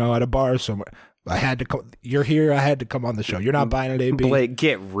this, at a bar somewhere. I had to come. You're here. I had to come on the show. You're not buying it, AB. Blake,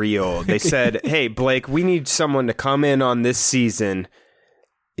 get real. They said, "Hey, Blake, we need someone to come in on this season.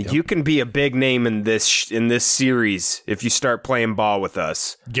 You can be a big name in this series if you start playing ball with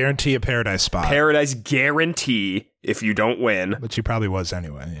us. Guarantee a Paradise spot. Paradise guarantee if you don't win." Which he probably was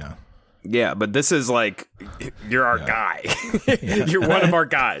anyway. Yeah. Yeah, but this is like, you're our guy. You're one of our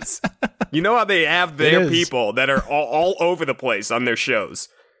guys. You know how they have their people that are all over the place on their shows?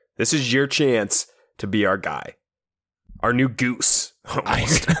 This is your chance to be our guy. Our new Goose.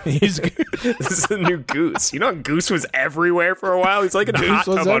 This is the new Goose. You know, Goose was everywhere for a while. He's like in a hot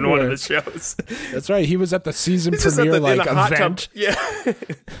tub on one of the shows. That's right. He was at the season premiere event. Yeah.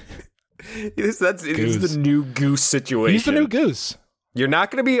 This is the new Goose situation. He's the new Goose. You're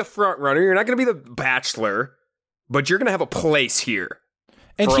not going to be a front runner. You're not going to be the Bachelor, but you're going to have a place here.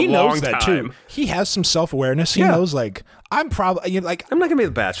 And he knows that too. He has some self-awareness. He knows, like, I'm probably like, I'm not going to be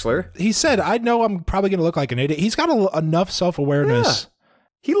the Bachelor. He said, I know I'm probably going to look like an idiot. He's got enough self-awareness. Yeah.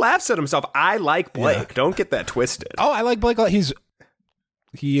 He laughs at himself. I like Blake. Yeah. Don't get that twisted. Oh, I like Blake.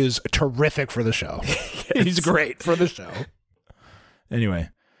 He is terrific for the show. He's great for the show. Anyway,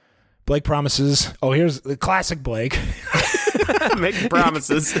 Blake promises. Oh, here's the classic Blake. Making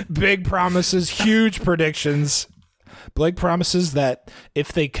promises. Big promises, huge predictions. Blake promises that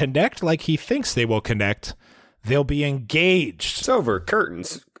if they connect like he thinks they will connect, they'll be engaged. It's over.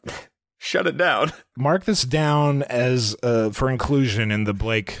 Curtains. Shut it down. Mark this down as for inclusion in the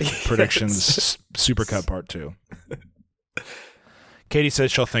Blake predictions Supercut Part 2. Katie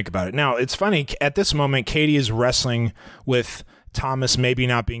says she'll think about it. Now, it's funny. At this moment, Katie is wrestling with Thomas maybe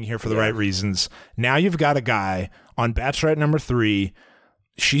not being here for the right reasons. Now you've got a guy on Bachelorette number 3.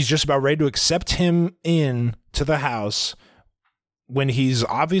 She's just about ready to accept him in to the house when he's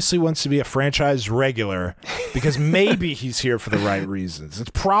obviously wants to be a franchise regular because maybe he's here for the right reasons.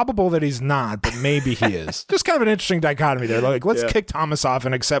 It's probable that he's not, but maybe he is. Just kind of an interesting dichotomy there. Like, let's kick Thomas off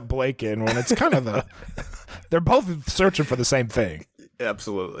and accept Blake in when it's kind of they're both searching for the same thing.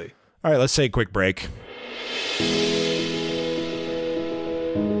 Absolutely. All right, let's take a quick break.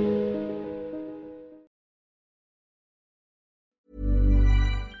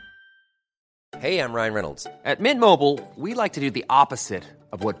 Hey, I'm Ryan Reynolds. At Mint Mobile, we like to do the opposite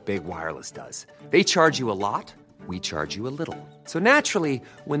of what Big Wireless does. They charge you a lot, we charge you a little. So naturally,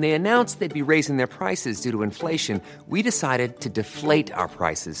 when they announced they'd be raising their prices due to inflation, we decided to deflate our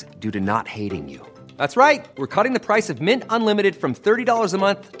prices due to not hating you. That's right. We're cutting the price of Mint Unlimited from $30 a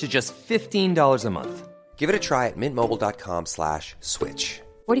month to just $15 a month. Give it a try at mintmobile.com/switch.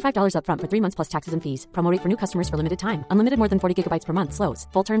 $45 up front for 3 months plus taxes and fees. Promo rate for new customers for limited time. Unlimited more than 40 gigabytes per month. Slows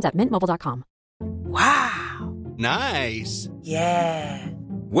full terms at mintmobile.com. Wow. Nice. Yeah.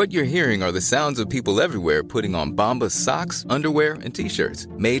 What you're hearing are the sounds of people everywhere putting on Bombas socks, underwear, and T-shirts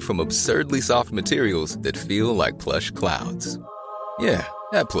made from absurdly soft materials that feel like plush clouds. Yeah,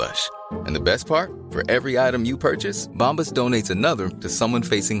 that plush. And the best part? For every item you purchase, Bombas donates another to someone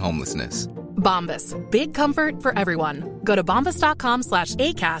facing homelessness. Bombas. Big comfort for everyone. Go to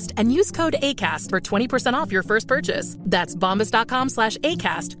bombas.com/ACAST and use code ACAST for 20% off your first purchase. That's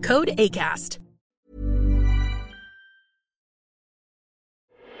bombas.com/ACAST. Code ACAST.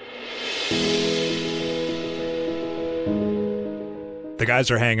 The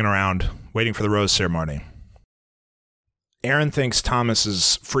guys are hanging around, waiting for the rose ceremony. Aaron thinks Thomas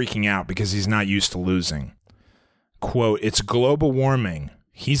is freaking out because he's not used to losing. Quote, "It's global warming.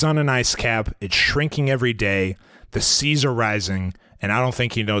 He's on an ice cap. It's shrinking every day. The seas are rising, and I don't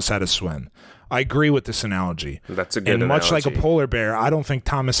think he knows how to swim." I agree with this analogy. That's a good analogy. And much analogy. like a polar bear, I don't think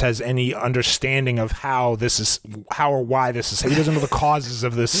Thomas has any understanding of how or why this is. He doesn't know the causes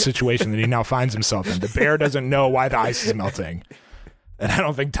of this situation that he now finds himself in. The bear doesn't know why the ice is melting. And I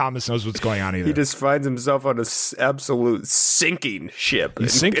don't think Thomas knows what's going on either. He just finds himself on an absolute sinking ship.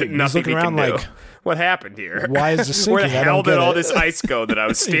 He's sinking. He's looking around like, what happened here? Why is this sinking? Where the hell did all this ice go that I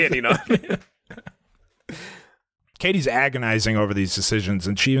was standing on? Katie's agonizing over these decisions,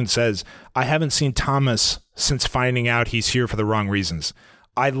 and she even says, "I haven't seen Thomas since finding out he's here for the wrong reasons."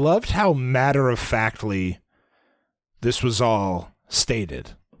 I loved how matter-of-factly this was all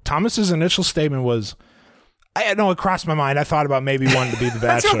stated. Thomas's initial statement was, I know it crossed my mind. I thought about maybe wanting to be the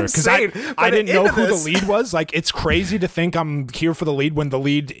Bachelor because I didn't know who the lead was. Like, it's crazy to think I'm here for the lead when the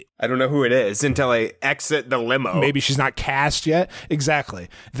lead, I don't know who it is until I exit the limo. Maybe she's not cast yet. Exactly.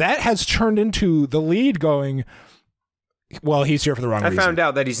 That has turned into the lead going, well, he's here for the wrong reason. I found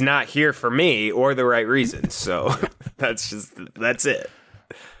out that he's not here for me or the right reasons. So that's it.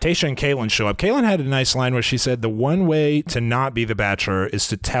 Tayshia and Kaitlyn show up. Kaitlyn had a nice line where she said, "The one way to not be the Bachelor is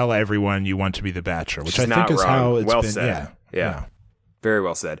to tell everyone you want to be the Bachelor," which She's I think is wrong. how it's well been. Said. Yeah. Very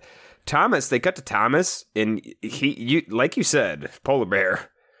well said. Thomas, they cut to Thomas, and you like you said, polar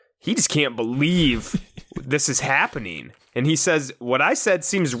bear. He just can't believe this is happening. And he says, what I said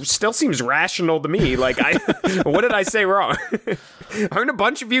still seems rational to me. Like, what did I say wrong? Aren't a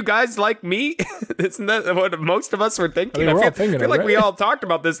bunch of you guys like me? Isn't that what most of us were thinking? I feel like we all talked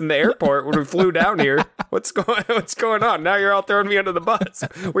about this in the airport when we flew down here. What's going on? Now you're all throwing me under the bus.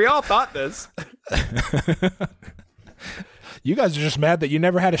 We all thought this. You guys are just mad that you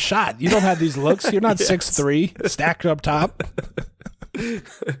never had a shot. You don't have these looks. You're not 6'3", stacked up top.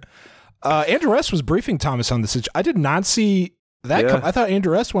 Andrew S. was briefing Thomas on this. I did not see that. Yeah. I thought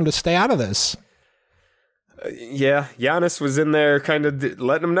Andrew S. wanted to stay out of this. Yeah, Giannis was in there kind of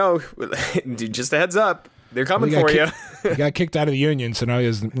letting him know, just a heads up, they're coming for you. He got kicked out of the union, so now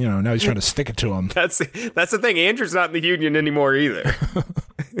he's trying to stick it to him. That's the thing. Andrew's not in the union anymore either.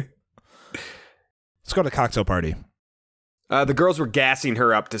 Let's go to the cocktail party. The girls were gassing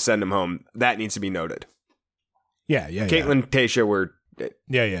her up to send him home. That needs to be noted. Yeah. Caitlin and Tayshia were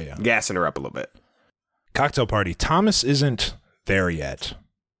gassing her up a little bit. Cocktail party. Thomas isn't there yet.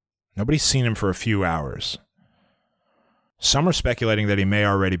 Nobody's seen him for a few hours. Some are speculating that he may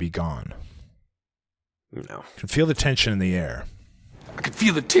already be gone. No. Can feel the tension in the air. I can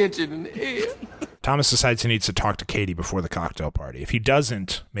feel the tension in the air. Thomas decides he needs to talk to Katie before the cocktail party. If he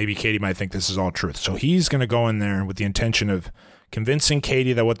doesn't, maybe Katie might think this is all truth. So he's going to go in there with the intention of convincing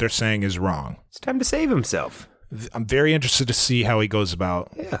Katie that what they're saying is wrong. It's time to save himself. I'm very interested to see how he goes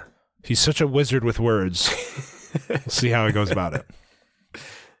about. Yeah. He's such a wizard with words. We'll see how he goes about it.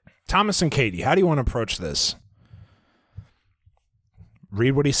 Thomas and Katie, how do you want to approach this?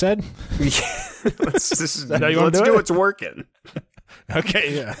 Read what he said? Let's do do what's working.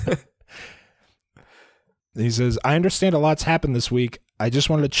 Okay, yeah. He says, I understand a lot's happened this week. I just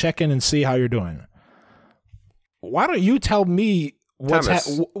wanted to check in and see how you're doing. Why don't you tell me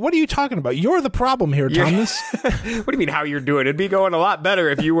what's what are you talking about? You're the problem here, Thomas. What do you mean how you're doing? It'd be going a lot better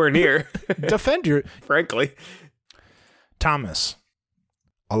if you weren't here. Defend your... Frankly. Thomas,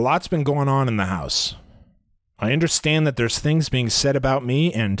 a lot's been going on in the house. I understand that there's things being said about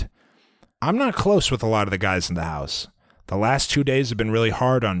me, and I'm not close with a lot of the guys in the house. The last 2 days have been really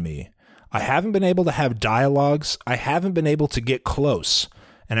hard on me. I haven't been able to have dialogues. I haven't been able to get close.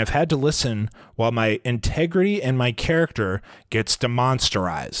 And I've had to listen while my integrity and my character gets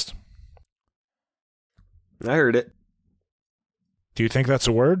demonsterized. I heard it. Do you think that's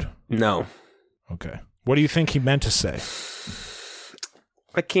a word? No. Okay. What do you think he meant to say?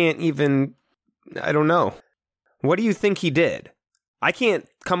 I don't know. What do you think he did? I can't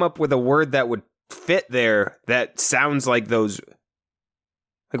come up with a word that would fit there that sounds like those...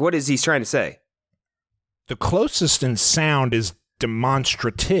 Like, what is he trying to say? The closest in sound is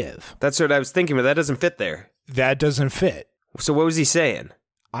demonstrative. That's what I was thinking, but that doesn't fit there. That doesn't fit. So what was he saying?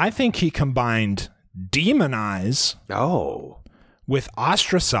 I think he combined demonize with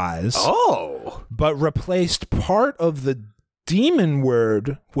ostracize. But replaced part of the demon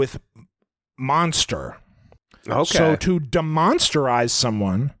word with monster. Okay. So to demonsterize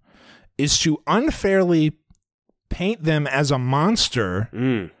someone is to unfairly paint them as a monster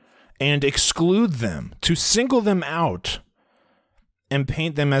and exclude them, to single them out and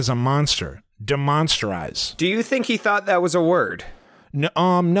paint them as a monster. Demonsterize. Do you think he thought that was a word?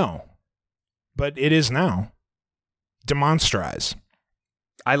 No. But it is now. Demonsterize.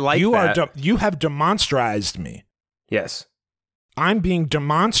 I like that. You have demonsterized me. Yes. I'm being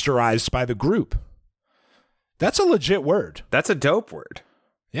demonsterized by the group. That's a legit word. That's a dope word.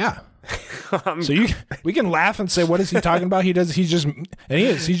 Yeah. So we can laugh and say, what is he talking about? He's just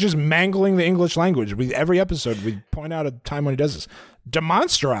mangling the English language. Every episode we point out a time when he does this.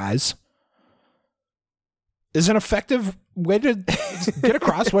 Demonsterize is an effective way to get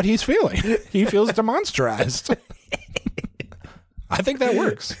across what he's feeling. He feels demonsterized. I think that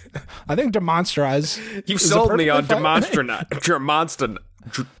works. I think demonstrize. You sold me on demonstranut.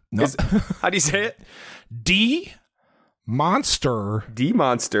 No. How do you say it? Demonsterized.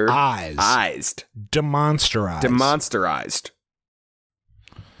 Demonsterized.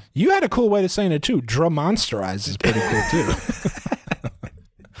 You had a cool way of saying it too. Demonsterized is pretty cool too.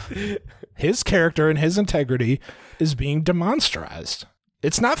 His character and his integrity is being demonsterized.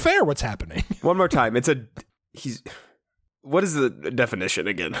 It's not fair what's happening. One more time. What is the definition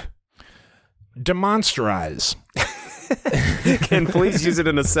again? Demonstrize. Can please use it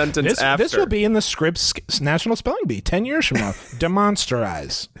in a sentence after. This will be in the Scripps National Spelling Bee 10 years from now.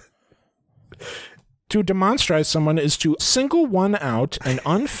 Demonsterize. To demonstrize someone is to single one out and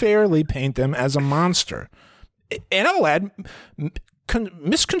unfairly paint them as a monster. And I'll add,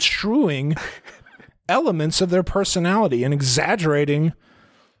 misconstruing elements of their personality and exaggerating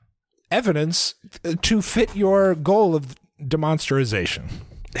evidence to fit your goal of demonsterization.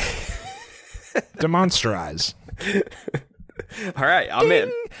 Demonsterize. All right, I'm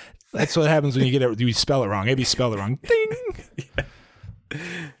in. That's what happens when you spell it wrong. Maybe spell it wrong. Ding.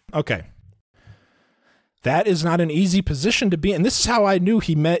 Okay. That is not an easy position to be in. This is how I knew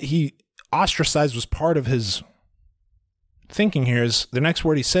he ostracized was part of his thinking here. Is the next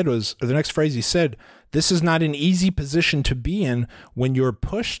word he said was, or the next phrase he said, this is not an easy position to be in when you're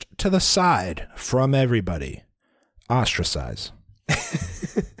pushed to the side from everybody. Ostracize.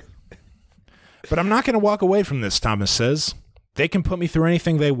 But I'm not going to walk away from this, Thomas says. They can put me through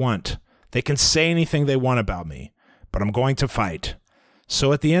anything they want. They can say anything they want about me, but I'm going to fight.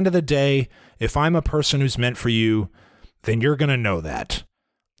 So at the end of the day, if I'm a person who's meant for you, then you're going to know that.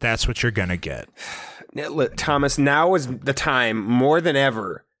 That's what you're going to get. Thomas, now is the time more than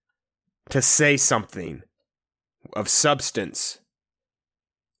ever to say something of substance.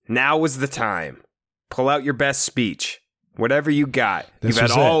 Now is the time. Pull out your best speech. Whatever you got. You've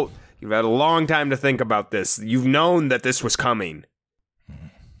had a long time to think about this. You've known that this was coming.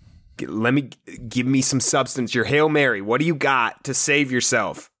 Give me some substance. Your Hail Mary. What do you got to save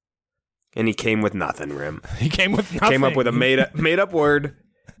yourself? And he came with nothing, Rim. He came with nothing. Came up with a made up word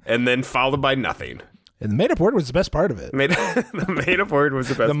and then followed by nothing. And the made up word was the best part of it. The made up word was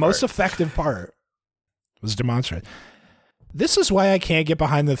the best part. The most effective part was demonstrated. This is why I can't get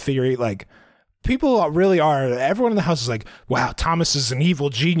behind the theory, like, people really are. Everyone in the house is like, wow, Thomas is an evil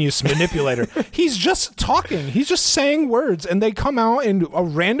genius manipulator. He's just talking. He's just saying words, and they come out in a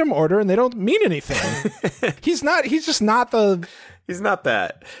random order, and they don't mean anything. He's not that.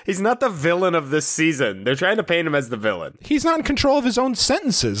 He's not the villain of this season. They're trying to paint him as the villain. He's not in control of his own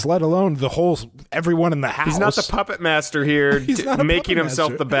sentences, let alone everyone in the house. He's not the puppet master here making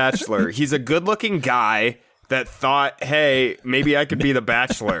himself the Bachelor. He's a good-looking guy that thought, hey, maybe I could be the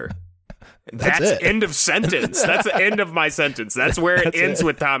Bachelor. That's end of sentence. That's the end of my sentence. That's where it ends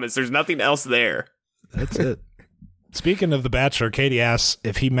with Thomas. There's nothing else there. That's it. Speaking of The Bachelor, Katie asks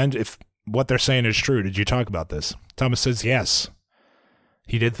if what they're saying is true. Did you talk about this? Thomas says yes.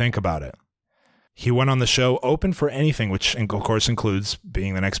 He did think about it. He went on the show open for anything, which of course includes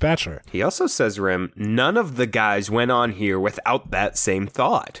being the next Bachelor. He also says, Rim, none of the guys went on here without that same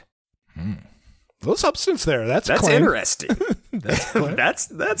thought. A little substance there. That's interesting.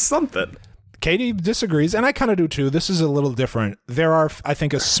 That's something. Katie disagrees, and I kind of do too. This is a little different. There are, I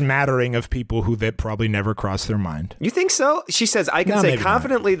think, a smattering of people who that probably never crossed their mind. You think so? She says, I can say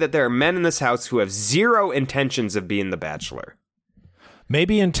confidently that there are men in this house who have zero intentions of being the Bachelor.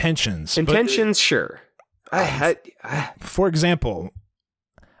 Maybe intentions. Intentions, sure. For example,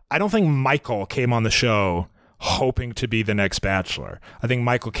 I don't think Michael came on the show hoping to be the next Bachelor. I think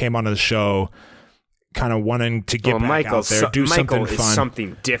Michael came onto the show kind of wanting to get back out there, do something fun. Michael is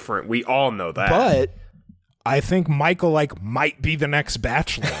something different. We all know that. But I think Michael might be the next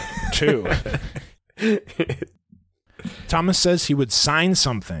Bachelor too. Thomas says he would sign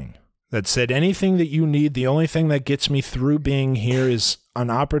something that said, anything that you need, the only thing that gets me through being here is an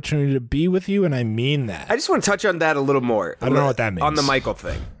opportunity to be with you, and I mean that. I just want to touch on that a little more. I don't know what that means. On the Michael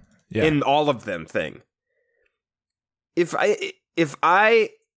thing. Yeah. In all of them thing. If I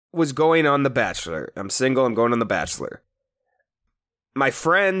was going on The Bachelor, I'm single, I'm going on The Bachelor. My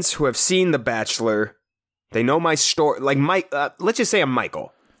friends who have seen The Bachelor, they know my story. Like, let's just say I'm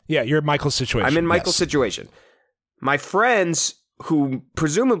Michael. Yeah, you're in Michael's situation. I'm in Michael's situation. My friends who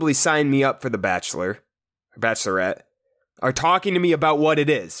presumably signed me up for The Bachelor, or Bachelorette, are talking to me about what it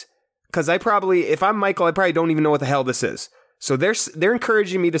is. Because if I'm Michael, I probably don't even know what the hell this is. So they're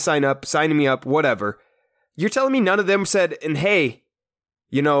encouraging me to sign up, signing me up, whatever. You're telling me none of them said, and hey,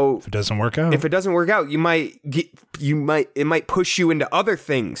 if it doesn't work out, it might push you into other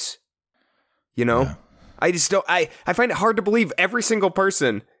things. Yeah. I just don't. I find it hard to believe every single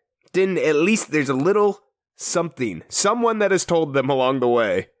person didn't. At least there's a little someone that has told them along the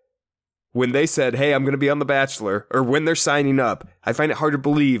way when they said, "Hey, I'm going to be on The Bachelor," or when they're signing up. I find it hard to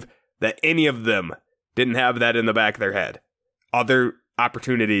believe that any of them didn't have that in the back of their head. Other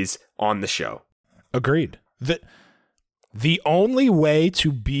opportunities on the show. Agreed. The only way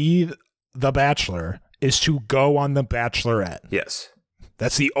to be the Bachelor is to go on The Bachelorette. Yes.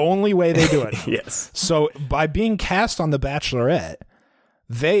 That's the only way they do it. Yes. So by being cast on The Bachelorette,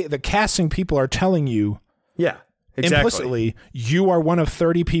 the casting people are telling you, yeah, exactly. Implicitly, you are one of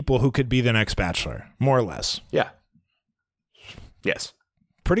 30 people who could be the next Bachelor, more or less. Yeah. Yes.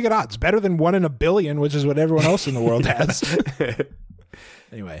 Pretty good odds. Better than 1 in a billion, which is what everyone else in the world has.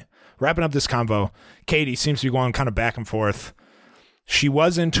 Anyway, wrapping up this convo, Katie seems to be going kind of back and forth. She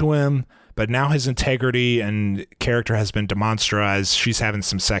was into him, but now his integrity and character has been demonstrized. She's having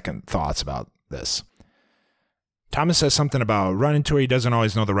some second thoughts about this. Thomas says something about running to her. He doesn't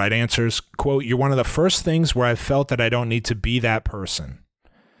always know the right answers. Quote, "You're one of the first things where I felt that I don't need to be that person.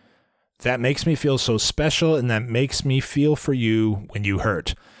 That makes me feel so special, and that makes me feel for you when you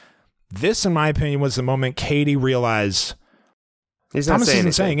hurt." This, in my opinion, was the moment Katie realized Thomas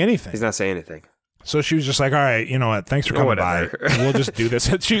isn't saying anything. He's not saying anything. So she was just like, all right, you know what? Thanks for coming by. We'll just do this.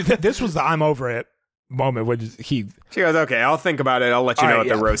 This was the I'm over it moment when She goes, okay, I'll think about it. I'll let you know at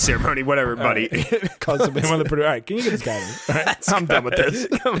the rose ceremony. Whatever, buddy. Calls him one of the all right, can you get this guy? All right, I'm done with this.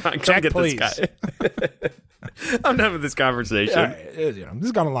 Come on, Jack, get please. this guy. I'm done with this conversation. All right, this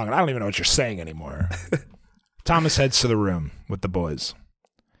has gone along, and I don't even know what you're saying anymore. Thomas heads to the room with the boys.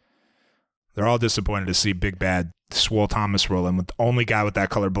 They're all disappointed to see Big Bad Swole Thomas roll in with the only guy with that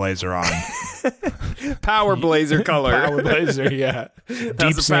color blazer on. Power blazer color. Power blazer, yeah.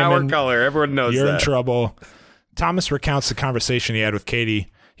 That's a power color. Everyone knows You're that. in trouble. Thomas recounts the conversation he had with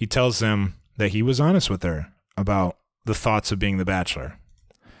Katie. He tells them that he was honest with her about the thoughts of being the Bachelor.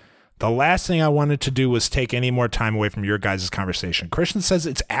 The last thing I wanted to do was take any more time away from your guys' conversation. Christian says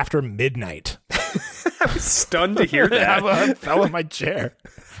it's after midnight. I was stunned to hear that. I fell in my chair.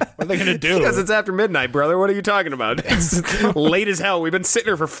 What are they going to do? Because it's after midnight, brother. What are you talking about? It's late as hell. We've been sitting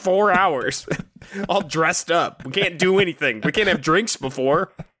here for 4 hours, all dressed up. We can't do anything. We can't have drinks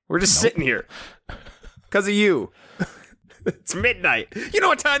before. We're just sitting here because of you. It's midnight. You know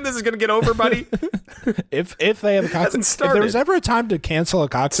what time this is going to get over, buddy? If they have a cocktail, if there was ever a time to cancel a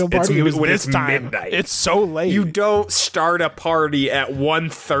cocktail party, it was when this it's time. midnight. It's so late. You don't start a party at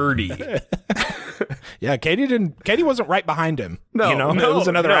 1:30. Yeah, Katie wasn't right behind him. No, you know, it was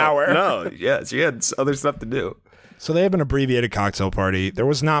another hour. No, yeah, she had other stuff to do. So they have an abbreviated cocktail party. There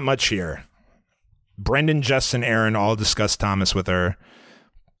was not much here. Brendan, Justin, Aaron all discussed Thomas with her.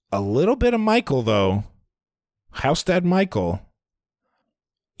 A little bit of Michael, though. House Dad Michael.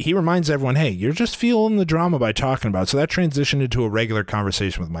 He reminds everyone, hey, you're just feeling the drama by talking about it. So that transitioned into a regular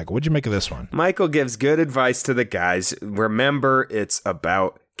conversation with Michael. What'd you make of this one? Michael gives good advice to the guys. Remember, it's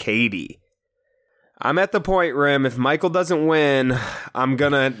about Katie. I'm at the point, Rim, if Michael doesn't win, I'm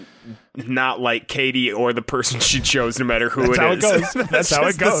going to not like Katie or the person she chose, no matter who it is. That's how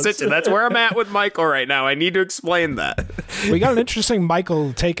it goes. That's where I'm at with Michael right now. I need to explain that. We got an interesting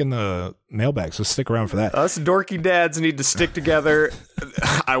Michael take in the mailbag, so stick around for that. Us dorky dads need to stick together.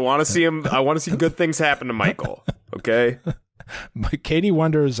 I want to see him. I want to see good things happen to Michael. Okay? Katie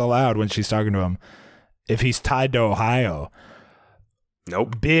wonders aloud when she's talking to him if he's tied to Ohio.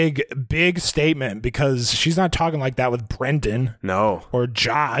 Nope. Big statement, because she's not talking like that with Brendan. No. Or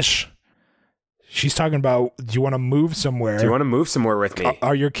Josh. She's talking about, do you want to move somewhere? Do you want to move somewhere with me?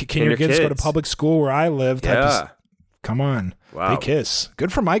 Can your kids go to public school where I live? Yeah. Come on. Wow. They kiss.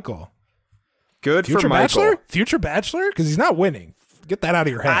 Good for Michael. Good Future for Michael. Bachelor? Future Bachelor? Because he's not winning. Get that out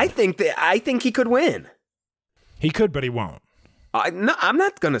of your head. I think he could win. He could, but he won't. No, I'm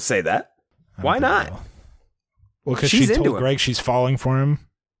not going to say that. Why not? Well, because she told Greg she's falling for him.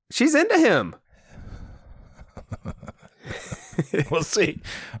 She's into him. We'll see.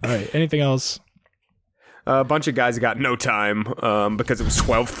 All right. Anything else? A bunch of guys got no time because it was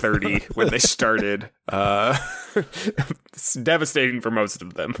 12:30 when they started. It's devastating for most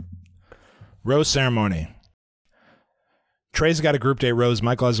of them. Rose ceremony. Trey's got a group date rose.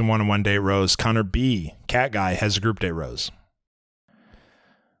 Michael has a one-on-one date rose. Connor B, cat guy, has a group date rose.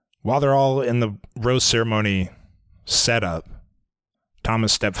 While they're all in the rose ceremony setup,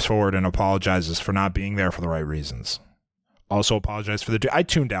 Thomas steps forward and apologizes for not being there for the right reasons. Also apologized for I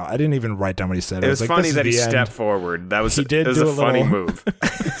tuned out. I didn't even write down what he said. It was like, funny that he stepped forward. That was, he did it was do a funny little... move.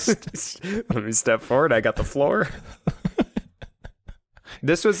 Let me step forward. I got the floor.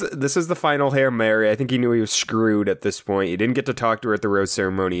 This was the final Hail Mary. I think he knew he was screwed at this point. He didn't get to talk to her at the rose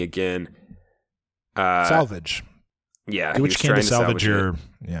ceremony again. Salvage. Yeah. Which came to salvage your...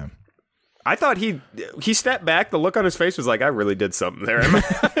 Yeah. I thought he stepped back. The look on his face was like, I really did something there. I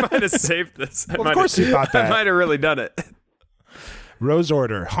might have saved this. Well, of course he thought that. I might have really done it. Rose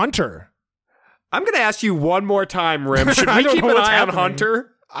order. Hunter. I'm going to ask you one more time, Rim. Should we keep an eye on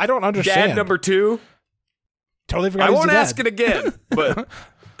Hunter? I don't understand. Dad number 2? Totally forgot. I won't ask it again, but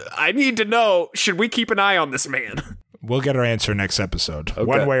I need to know, should we keep an eye on this man? We'll get our answer next episode, okay.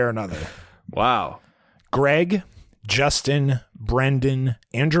 One way or another. Wow. Greg, Justin, Brendan,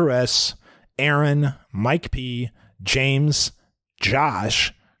 Andrew S., Aaron, Mike P., James,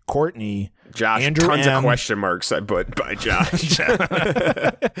 Josh, Courtney, Andrew tons M., of question marks I put by Josh.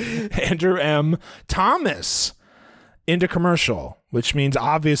 Andrew M., Thomas, into commercial, which means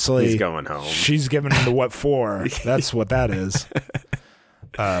obviously he's going home. She's giving him the what for. That's what that is.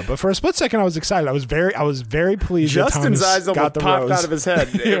 But for a split second, I was excited. I was very pleased. Justin's that eyes almost popped rose out of his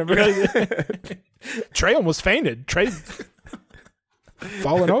head. Trey almost fainted. Trey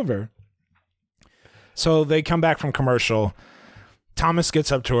falling over. So they come back from commercial. Thomas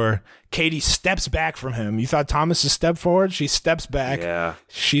gets up to her. Katie steps back from him. You thought Thomas would step forward? She steps back. Yeah.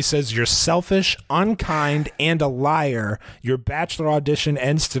 She says, "You're selfish, unkind, and a liar. Your bachelor audition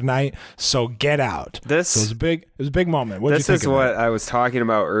ends tonight, so get out." So it was a big moment. What did you think? This is what I was talking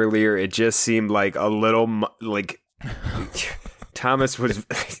about earlier. It just seemed like a little Thomas was.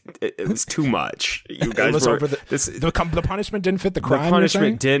 It was too much. You guys were over the punishment didn't fit the crime. The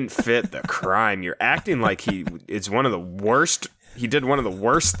punishment didn't fit the crime. You're acting like it's one of the worst. He did one of the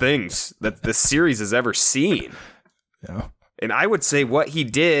worst things that the series has ever seen. Yeah. And I would say what he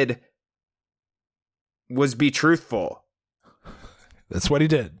did was be truthful. That's what he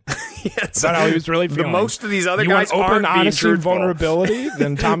did. That's how he was really feeling. Most of these other you guys want open aren't honesty being and truthful. vulnerability,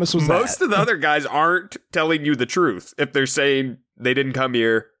 then Thomas was Most of the other guys aren't telling you the truth if they're saying they didn't come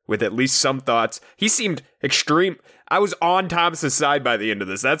here with at least some thoughts. He seemed extreme. I was on Thomas's side by the end of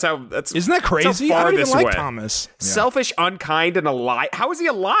this. Isn't that crazy? How far I don't even this like went. Thomas. Yeah. Selfish, unkind, and a lie. How is he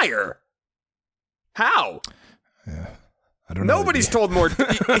a liar? How? Yeah. I don't know. Nobody's told more. He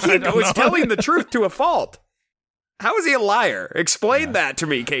was telling the truth to a fault. How is he a liar? Explain that to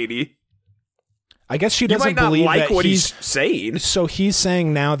me, Katie. I guess she doesn't you might not believe like that what he's saying. So he's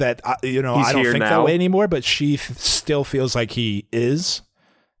saying now that I don't think that way anymore, but she still feels like he is.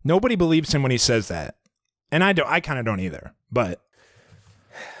 Nobody believes him when he says that, and I kind of don't either. But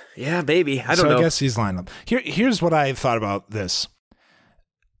yeah, baby, I don't know. I guess he's lying up. Here's what I thought about this.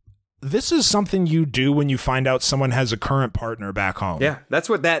 This is something you do when you find out someone has a current partner back home. Yeah, that's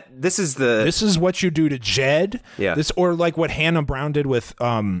what This is what you do to Jed. Yeah. Or like what Hannah Brown did with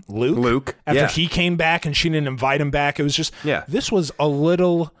Luke. Luke. After he came back and she didn't invite him back. It was just, this was a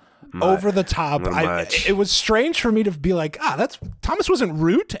little over the top. It was strange for me to be like, Thomas wasn't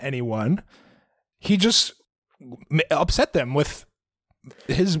rude to anyone. He just upset them with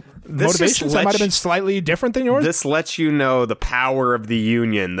his motivations that might have been slightly different than yours. This lets you know the power of the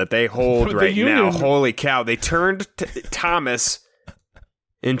union that they hold right now. Holy cow. They turned Thomas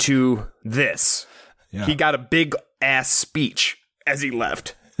into this. Yeah. He got a big ass speech as he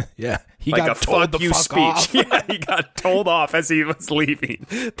left. Yeah. He like got a told fuck you speech. Off. Yeah, he got told off as he was leaving.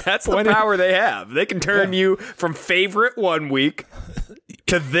 That's the power they have. They can turn you from favorite one week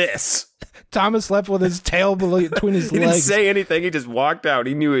to this. Thomas left with his tail between his legs. He didn't say anything. He just walked out.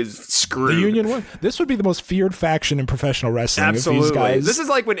 He knew he was screwed. The union won. This would be the most feared faction in professional wrestling. Absolutely. If these guys... This is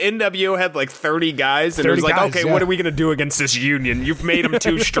like when NWO had like 30 guys, and it was like, okay, what are we going to do against this union? You've made them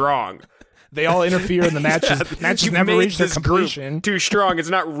too strong. They all interfere in the matches. Matches never reach their completion. Too strong. It's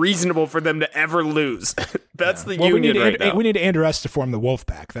not reasonable for them to ever lose. That's the union right now. We need Andrew S. to form the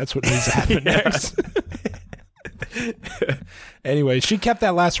Wolfpack. That's what needs to happen next. Anyway, she kept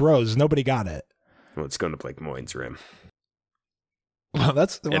that last rose. Nobody got it. Well, it's going to Blake Moyne's rim. Well,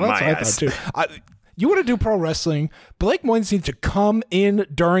 that's what I thought too. You want to do pro wrestling? Blake Moynes needs to come in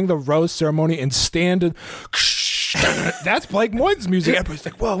during the rose ceremony and stand and that's Blake Moynes' music. Everybody's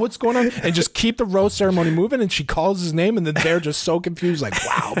like, "Whoa, what's going on?" And just keep the rose ceremony moving. And she calls his name, and then they're just so confused, like,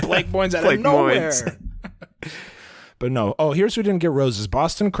 "Wow, Blake Moynes out of nowhere." But no. Oh, here's who didn't get roses: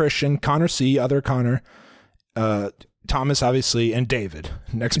 Boston Christian, Connor C, other Connor, Thomas, obviously, and David.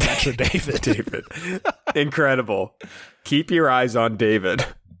 Next matcher, David. David. Incredible. Keep your eyes on David.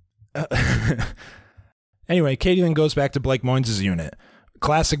 Anyway, Katie then goes back to Blake Moynes' unit.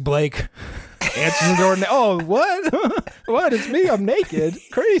 Classic Blake. Answers the door. Oh, what? What? It's me. I'm naked.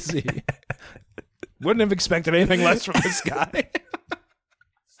 Crazy. Wouldn't have expected anything less from this guy.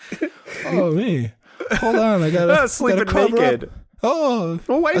 Oh, me. Hold on. I got to sleeping naked. Up. Oh,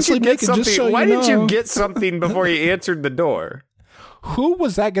 well, why didn't you get something? Why didn't you get something before you answered the door? Who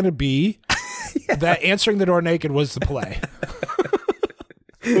was that going to be? That answering the door naked was the play.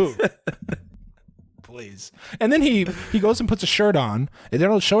 Who? Please. And then he goes and puts a shirt on, and they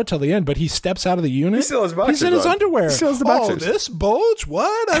don't show it till the end. But he steps out of the unit. He still has boxers. He's in his underwear. He still has the boxers. Oh, this bulge?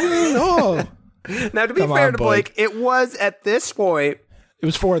 What? I didn't know. Now, to be fair to Blake, it was at this point. It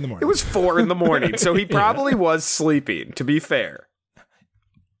was 4 a.m. It was 4 a.m, so he probably was sleeping. To be fair.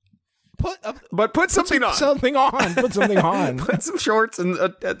 Put something on. Something on. Put something on. Put some shorts and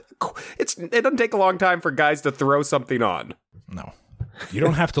it doesn't take a long time for guys to throw something on. No, you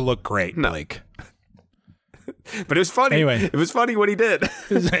don't have to look great, Blake. But it was funny. Anyway, it was funny what he did.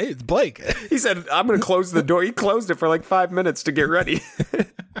 Hey, it's Blake. He said, "I'm going to close the door." He closed it for like 5 minutes to get ready.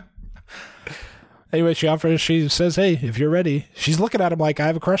 Anyway, she says, "Hey, if you're ready." She's looking at him like, "I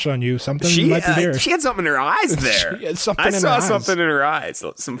have a crush on you." Something might be here. She had something in her eyes there. I saw something in her eyes.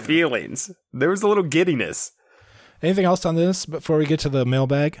 Some feelings. There was a little giddiness. Anything else on this before we get to the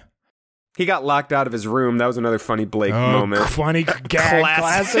mailbag? He got locked out of his room. That was another funny Blake moment. Funny gag.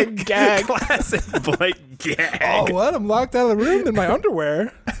 Classic gag. Classic Blake gag. Oh, what? I'm locked out of the room in my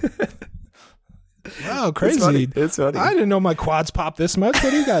underwear. Wow, crazy. It's funny. I didn't know my quads pop this much.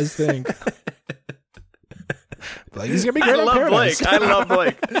 What do you guys think? Blake's going to be great on Paradise. I love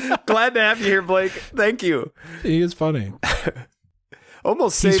Blake. Glad to have you here, Blake. Thank you. He is funny.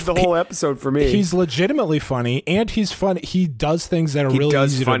 Almost saved the whole episode for me. He's legitimately funny, and he's funny. He does things that are really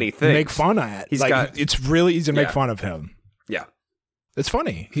easy to make fun at. It's really easy to make fun of him. Yeah. It's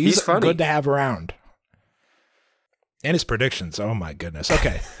funny. He's funny. Good to have around. And his predictions. Oh, my goodness.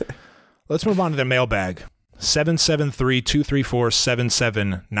 Okay. Let's move on to the mailbag.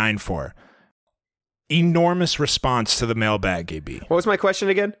 773-234-7794. Enormous response to the mailbag, AB. What was my question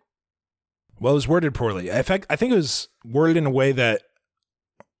again? Well, it was worded poorly. In fact, I think it was worded in a way that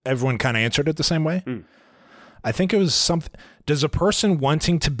everyone kind of answered it the same way. I think it was something. Does a person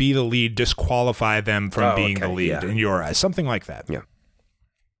wanting to be the lead disqualify them from being the lead in your eyes? Something like that. Yeah.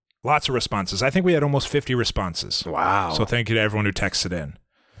 Lots of responses. I think we had almost 50 responses. Wow. So thank you to everyone who texted in.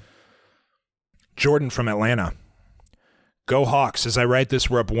 Jordan from Atlanta. Go Hawks. As I write this,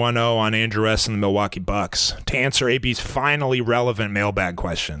 we're up 1-0 on Andrew S. and the Milwaukee Bucks. To answer AB's finally relevant mailbag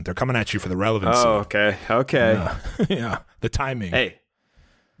question. They're coming at you for the relevancy. Oh, okay. Yeah. The timing. Hey,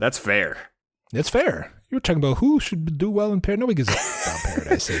 that's fair. It's fair. You were talking about who should do well in Paradise. Nobody gives a about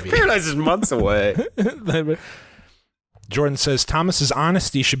Paradise, AB. Paradise is months away. Jordan says, Thomas's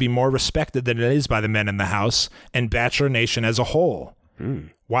honesty should be more respected than it is by the men in the house and Bachelor Nation as a whole.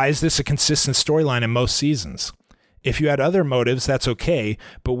 Why is this a consistent storyline in most seasons? If you had other motives, that's okay,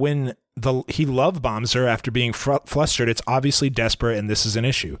 but when he love bombs her after being flustered, it's obviously desperate and this is an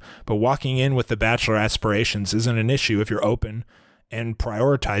issue. But walking in with the Bachelor aspirations isn't an issue if you're open and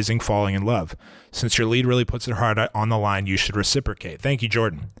prioritizing falling in love. Since your lead really puts it hard on the line, you should reciprocate. Thank you,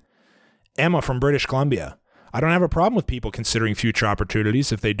 Jordan. Emma from British Columbia. I don't have a problem with people considering future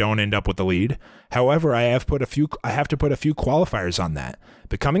opportunities if they don't end up with the lead. However, I have to put a few qualifiers on that.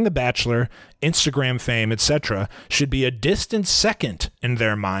 Becoming the Bachelor, Instagram fame, etc. should be a distant second in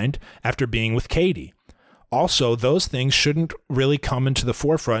their mind after being with Katie. Also, those things shouldn't really come into the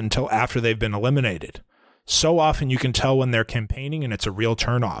forefront until after they've been eliminated. So often you can tell when they're campaigning and it's a real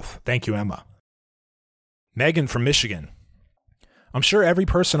turnoff. Thank you, Emma. Megan from Michigan. I'm sure every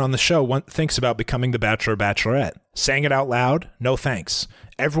person on the show thinks about becoming the Bachelor or Bachelorette. Saying it out loud? No thanks.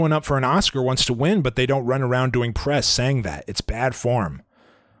 Everyone up for an Oscar wants to win, but they don't run around doing press saying that. It's bad form.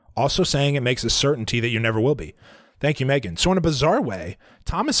 Also saying it makes a certainty that you never will be. Thank you, Megan. So in a bizarre way,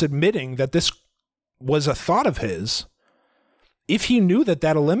 Thomas admitting that this was a thought of his, if he knew that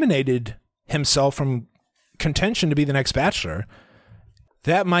eliminated himself from contention to be the next Bachelor,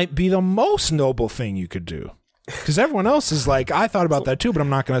 that might be the most noble thing you could do. Because everyone else is like, I thought about that too, but I'm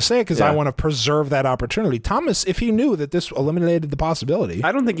not going to say it because I want to preserve that opportunity. Thomas, if he knew that this eliminated the possibility.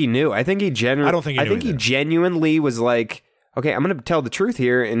 I don't think he knew. I think he genuinely was like, okay, I'm going to tell the truth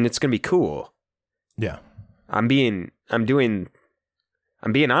here and it's going to be cool. Yeah. I'm being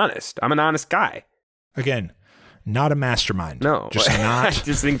honest. I'm an honest guy. Again, not a mastermind. No. Just not. I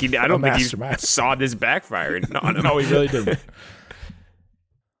just think I don't think he saw this backfire. No, he really didn't.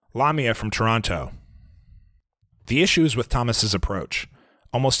 Lamia from Toronto. The issue is with Thomas's approach.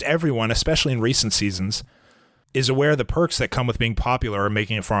 Almost everyone, especially in recent seasons, is aware of the perks that come with being popular or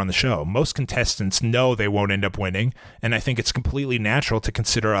making it far on the show. Most contestants know they won't end up winning, and I think it's completely natural to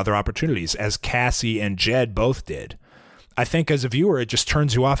consider other opportunities, as Cassie and Jed both did. I think as a viewer, it just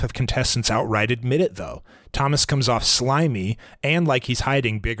turns you off if contestants outright admit it, though. Thomas comes off slimy and like he's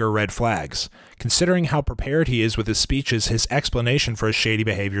hiding bigger red flags. Considering how prepared he is with his speeches, his explanation for his shady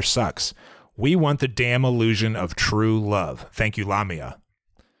behavior sucks. We want the damn illusion of true love. Thank you, Lamia.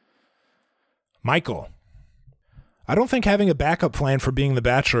 Michael. I don't think having a backup plan for being the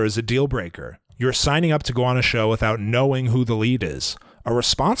Bachelor is a deal breaker. You're signing up to go on a show without knowing who the lead is. A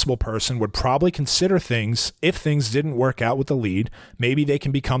responsible person would probably consider things, if things didn't work out with the lead, maybe they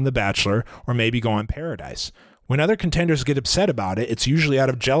can become the Bachelor or maybe go on Paradise. When other contenders get upset about it, it's usually out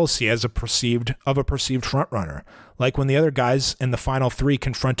of jealousy as a perceived frontrunner, like when the other guys in the final three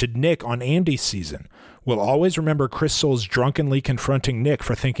confronted Nick on Andy's season. We'll always remember Chris Soules drunkenly confronting Nick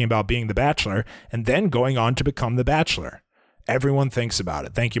for thinking about being the Bachelor and then going on to become the Bachelor. Everyone thinks about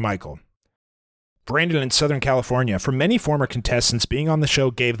it. Thank you, Michael. Brandon in Southern California. For many former contestants, being on the show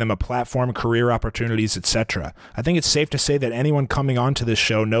gave them a platform, career opportunities, etc. I think it's safe to say that anyone coming onto this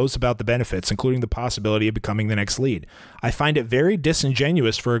show knows about the benefits, including the possibility of becoming the next lead. I find it very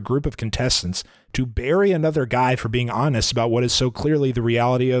disingenuous for a group of contestants to bury another guy for being honest about what is so clearly the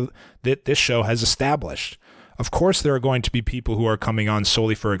reality of that this show has established. Of course, there are going to be people who are coming on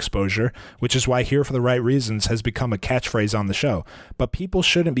solely for exposure, which is why Here for the Right Reasons has become a catchphrase on the show. But people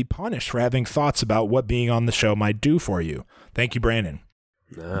shouldn't be punished for having thoughts about what being on the show might do for you. Thank you, Brandon.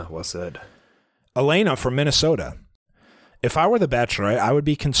 Well said. Elena from Minnesota. If I were the Bachelorette, I would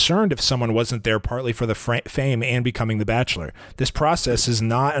be concerned if someone wasn't there partly for the fame and becoming the Bachelor. This process is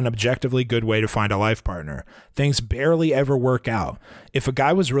not an objectively good way to find a life partner. Things barely ever work out. If a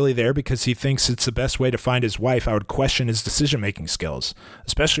guy was really there because he thinks it's the best way to find his wife, I would question his decision-making skills,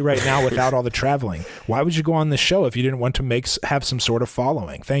 especially right now without all the traveling. Why would you go on the show if you didn't want to have some sort of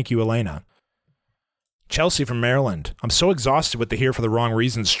following? Thank you, Elena. Chelsea from Maryland. I'm so exhausted with the Here for the Wrong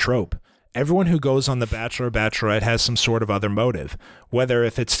Reasons trope. Everyone who goes on The Bachelor or Bachelorette has some sort of other motive, whether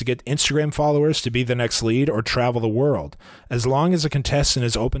if it's to get Instagram followers, to be the next lead, or travel the world. As long as a contestant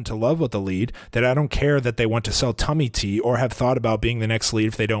is open to love with the lead, then I don't care that they want to sell tummy tea or have thought about being the next lead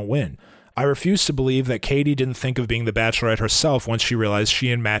if they don't win. I refuse to believe that Katie didn't think of being the Bachelorette herself once she realized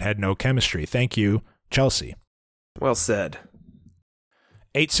she and Matt had no chemistry. Thank you, Chelsea. Well said.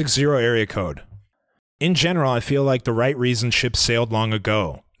 860 area code. In general, I feel like the right reason ship sailed long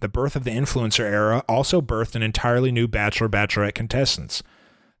ago. The birth of the influencer era also birthed an entirely new Bachelor/Bachelorette contestants.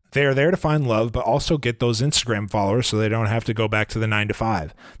 They are there to find love, but also get those Instagram followers so they don't have to go back to the 9 to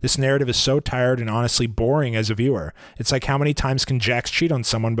 5. This narrative is so tired and honestly boring as a viewer. It's like, how many times can Jax cheat on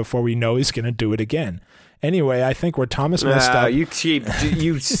someone before we know he's going to do it again? Anyway, I think where Thomas messed up... You keep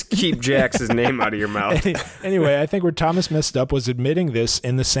Jax's name out of your mouth. Anyway, I think where Thomas messed up was admitting this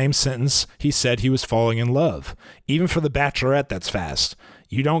in the same sentence he said he was falling in love. Even for the Bachelorette, that's fast.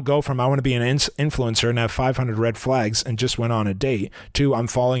 You don't go from I want to be an influencer and have 500 red flags and just went on a date to I'm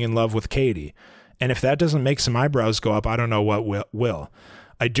falling in love with Katie. And if that doesn't make some eyebrows go up, I don't know what will.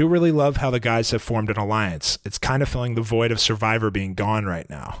 I do really love how the guys have formed an alliance. It's kind of filling the void of Survivor being gone right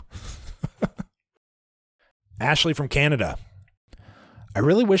now. Ashley from Canada. I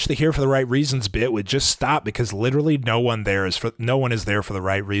really wish the Here for the Right Reasons bit would just stop because literally no one is there for the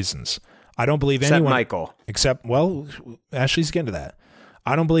right reasons. I don't believe anyone... Except Michael. Well, Ashley's getting to that.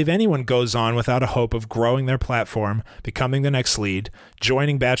 I don't believe anyone goes on without a hope of growing their platform, becoming the next lead,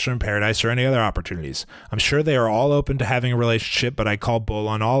 joining Bachelor in Paradise, or any other opportunities. I'm sure they are all open to having a relationship, but I call bull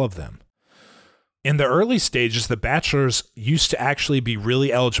on all of them. In the early stages, the Bachelors used to actually be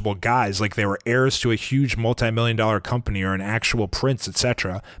really eligible guys, like they were heirs to a huge multi-million-dollar company or an actual prince,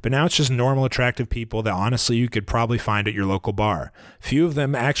 etc. But now it's just normal, attractive people that honestly you could probably find at your local bar. Few of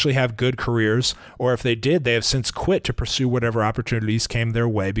them actually have good careers, or if they did, they have since quit to pursue whatever opportunities came their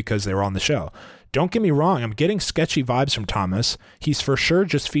way because they were on the show. Don't get me wrong, I'm getting sketchy vibes from Thomas. He's for sure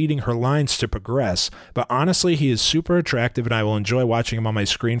just feeding her lines to progress, but honestly, he is super attractive and I will enjoy watching him on my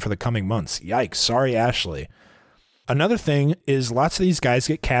screen for the coming months. Yikes, sorry, Ashley. Another thing is lots of these guys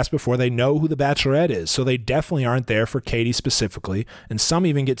get cast before they know who the Bachelorette is, so they definitely aren't there for Katie specifically, and some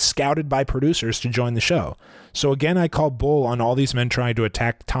even get scouted by producers to join the show. So again, I call bull on all these men trying to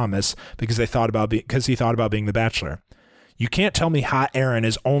attack Thomas because he thought about being the Bachelor. You can't tell me Hot Erin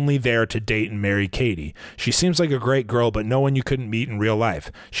is only there to date and marry Katie. She seems like a great girl, but no one you couldn't meet in real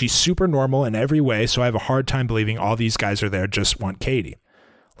life. She's super normal in every way, so I have a hard time believing all these guys are there just want Katie.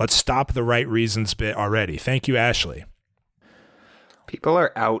 Let's stop the right reasons bit already. Thank you, Ashley. People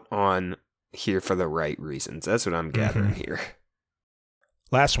are out on Here for the right reasons. That's what I'm gathering here.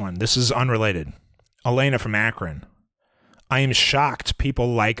 Last one. This is unrelated. Elena from Akron. I am shocked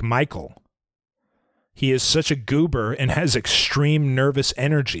people like Michael. He is such a goober and has extreme nervous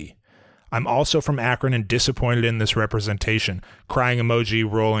energy. I'm also from Akron and disappointed in this representation. Crying emoji,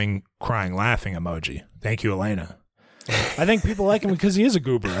 rolling, crying, laughing emoji. Thank you, Elena. I think people like him because he is a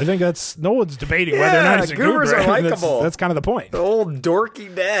goober. I think no one's debating whether or not he's a goober. Goobers are likable. That's kind of the point. The old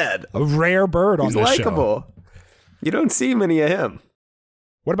dorky dad. A rare bird on this show. He's likable. You don't see many of him.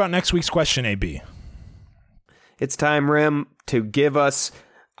 What about next week's question, AB? It's time, Rim, to give us...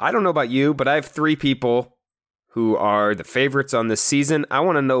 I don't know about you, but I have 3 people who are the favorites on this season. I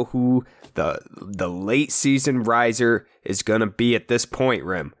want to know who the late season riser is going to be at this point,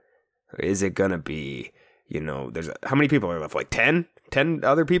 Rim. Is it going to be, how many people are left? Like 10? 10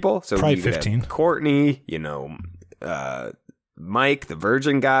 other people? So probably 15. Courtney, Mike, the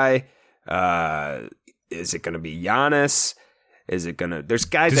virgin guy. Is it going to be Giannis? Is it going to... There's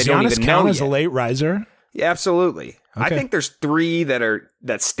guys I don't even know yet. Does Giannis count as a late riser? Yeah, absolutely. Okay. I think there's 3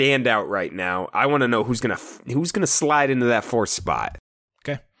 that stand out right now. I want to know who's gonna slide into that 4th spot.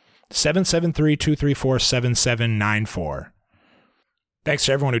 Okay. 773-234-7794. Thanks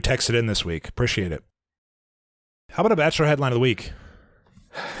to everyone who texted in this week. Appreciate it. How about a Bachelor headline of the week?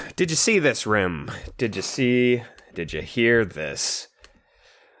 Did you see this, Rim? Did you hear this?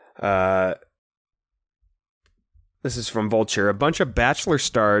 This is from Vulture. A bunch of Bachelor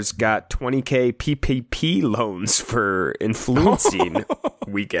stars got 20K PPP loans for influencing,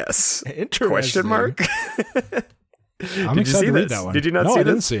 we guess. Interesting. Question mark? I'm Did you excited see to read this? that one. Did you not no, see I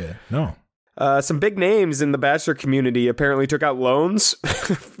didn't this? see it. No. Some big names in the Bachelor community apparently took out loans,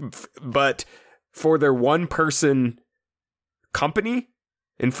 but for their one-person company,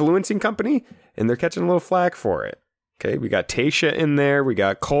 influencing company, and they're catching a little flack for it. Okay, we got Tayshia in there. We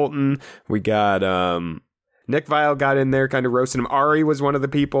got Colton. We got Nick Viall got in there, kind of roasting him. Ari was one of the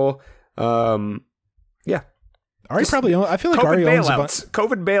people. Yeah. Ari probably. I feel like Ari owns a bunch.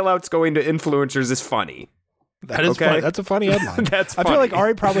 COVID bailouts going to influencers is funny. That is funny. That's a funny headline. That's I funny. feel like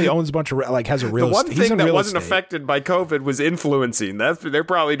Ari probably owns a bunch of has a real. The one he's thing in that real wasn't estate. affected by COVID was influencing. They're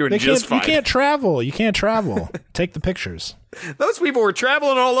probably doing just fine. You can't travel. You can't travel. Take the pictures. Those people were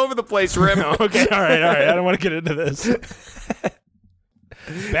traveling all over the place, Rim. Okay, all right. I don't want to get into this.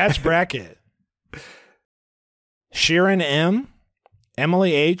 Batch bracket. Sharon M,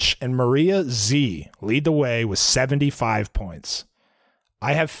 Emily H, and Maria Z lead the way with 75 points.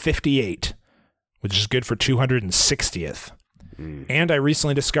 I have 58, which is good for 260th. And I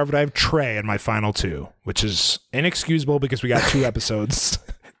recently discovered I have Trey in my final two, which is inexcusable because we got 2 episodes.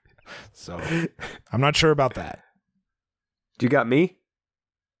 So I'm not sure about that. You got me?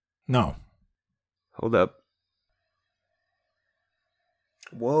 No. Hold up.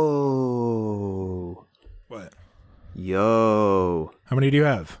 Whoa. What? Yo. How many do you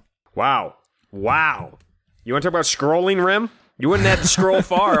have? Wow. You want to talk about scrolling, Rim? You wouldn't have to scroll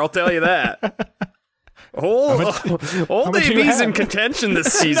far, I'll tell you that. Old AB's in contention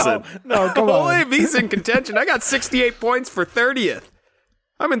this season. No, come on. Old AB's in contention. I got 68 points for 30th.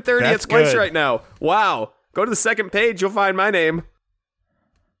 I'm in 30th That's place good. right now. Wow. Go to the second page, you'll find my name.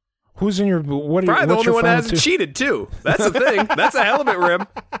 Who's in your? What? Probably the what's only your one that final hasn't two? cheated, too. That's the thing. That's a hell of it, Rim.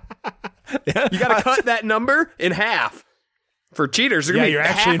 You got to cut that number in half. For cheaters, Yeah, you're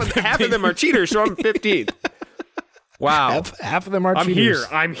actually half of them are cheaters, so I'm 15th. Wow. Half of them are cheaters.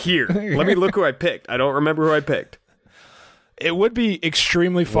 I'm here. Let me look who I picked. I don't remember who I picked. It would be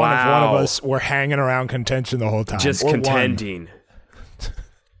extremely fun if one of us were hanging around contention the whole time. Just Or contending.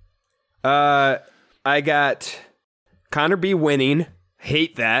 I got Connor B winning.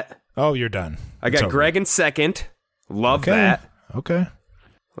 Hate that. Oh, you're done. I got Greg in second. Love that. Okay.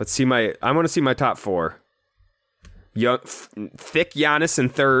 Let's see I want to see my top 4. Thick Giannis in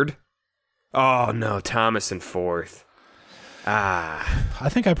third. Oh, no. Thomas in fourth. I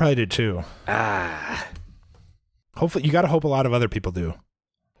think I probably did too. Hopefully, you got to hope a lot of other people do.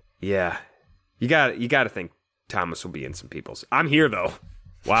 Yeah. You got to think Thomas will be in some people's. I'm here, though.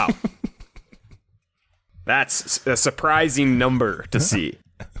 Wow. That's a surprising number to see.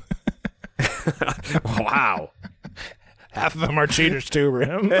 Wow. Half of them are cheaters too,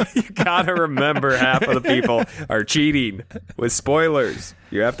 Rim. You gotta remember half of the people are cheating with spoilers.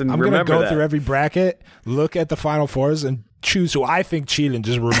 You have to I'm remember gonna go that. through every bracket, look at the final fours, and choose who I think cheated and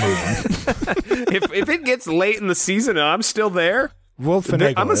just remove them. if it gets late in the season and I'm still there, We'll finagle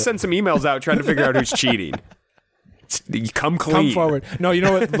I'm gonna it. send some emails out trying to figure out who's cheating. Come clean. Come forward. No, you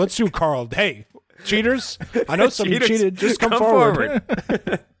know what? Let's do Carl. Hey, cheaters! I know some Cheaters, cheated. Just come forward.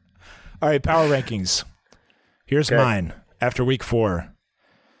 All right, power rankings. Here's mine after week 4.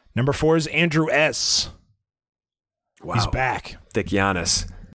 Number 4 is Andrew S. Wow. He's back. Thick Giannis.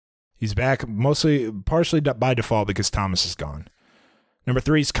 He's back partially by default because Thomas is gone. Number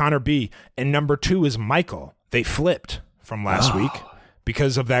 3 is Connor B. And number 2 is Michael. They flipped from last week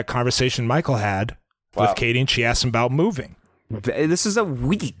because of that conversation Michael had with Katie, and she asked him about moving. This is a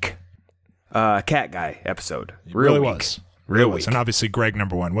weak cat guy episode. It Real really weak. was. Real was. weak. And obviously Greg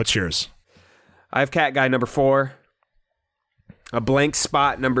number 1. What's yours? I have cat guy number 4. A blank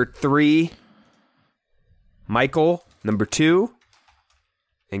spot number 3. Michael number 2.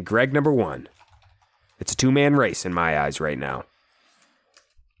 And Greg number 1. It's a 2-man race in my eyes right now.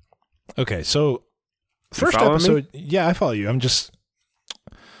 Okay, so first follow episode, yeah, I follow you. I'm just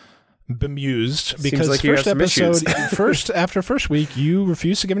bemused because like you first have some episode, issues. after first week, you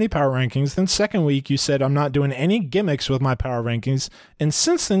refused to give any power rankings. Then second week, you said I'm not doing any gimmicks with my power rankings, and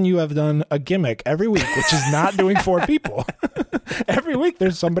since then you have done a gimmick every week, which is not doing 4 people. Every week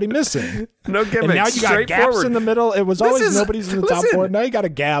there's somebody missing. No gimmicks. And now you got gaps straightforward. in the middle. It was This always is- nobody's in the top listen. 4. Now you got a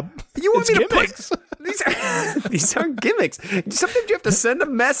gap. You want It's me to gimmicks. put these aren't gimmicks. Sometimes you have to send a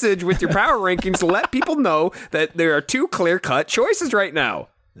message with your power rankings to let people know that there are 2 clear-cut choices right now.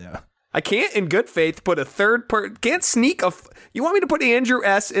 Yeah. I can't, in good faith, put a third can't sneak a. You want me to put Andrew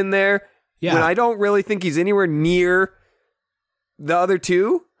S. in there Yeah. when I don't really think he's anywhere near the other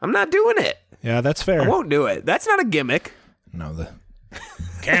 2? I'm not doing it. Yeah, that's fair. I won't do it. That's not a gimmick. No,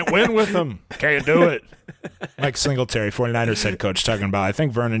 Can't win with them. Can't do it. Mike Singletary, 49ers head coach, talking about, I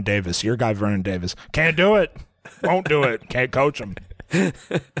think Vernon Davis, your guy Vernon Davis. Can't do it. Won't do it. Can't coach him.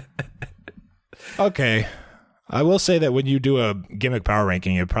 Okay. I will say that when you do a gimmick power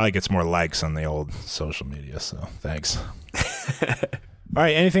ranking, it probably gets more likes on the old social media, so thanks. All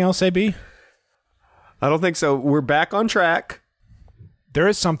right, anything else, AB? I don't think so. We're back on track. There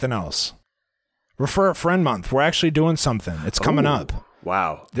is something else. Refer a Friend Month. We're actually doing something. It's coming up.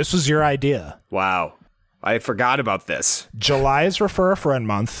 Wow. This was your idea. Wow. I forgot about this. July is Refer a Friend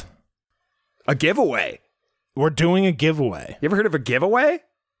Month. A giveaway. We're doing a giveaway. You ever heard of a giveaway?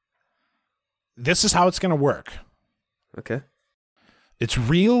 This is how it's going to work. Okay. It's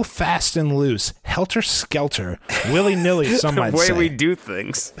real fast and loose, helter-skelter, willy-nilly, some might the way say. we do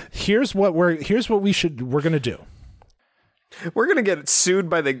things. Here's what we're going to do. We're gonna get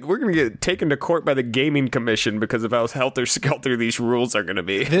taken to court by the gaming commission because of how helter-skelter these rules are gonna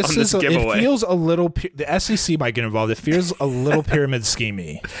be. This on this giveaway. It feels a little. The SEC might get involved. It feels a little pyramid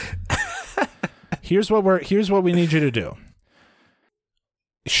schemey. Here's what we need you to do.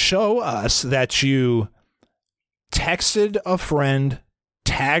 Show us that you texted a friend,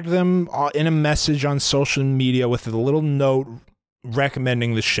 tagged them in a message on social media with a little note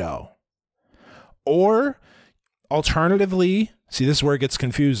recommending the show, or alternatively, see, this is where it gets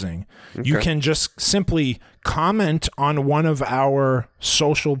confusing. Okay. You can just simply comment on one of our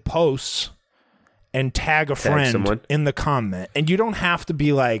social posts and tag a friend in the comment. And you don't have to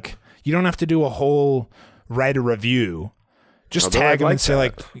be like, you don't have to do a whole write a review. Just tag them and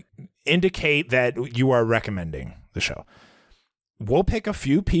say, indicate that you are recommending the show. We'll pick a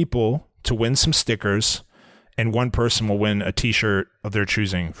few people to win some stickers, and one person will win a T-shirt of their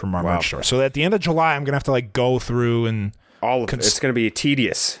choosing from our merch store. So at the end of July, I'm going to have to go through and all of it. It's going to be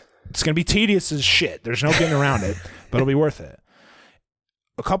tedious. It's going to be tedious as shit. There's no getting around it, but it'll be worth it.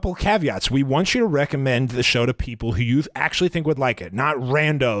 A couple caveats. We want you to recommend the show to people who you actually think would like it, not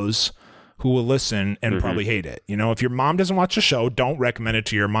randos who will listen and probably hate it. You know, if your mom doesn't watch the show, don't recommend it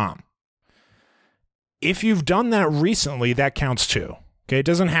to your mom. If you've done that recently, that counts too. Okay, it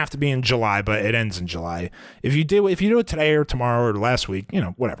doesn't have to be in July, but it ends in July. If you do it today or tomorrow or last week,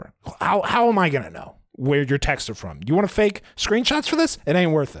 whatever. How am I going to know where your texts are from? You want to fake screenshots for this? It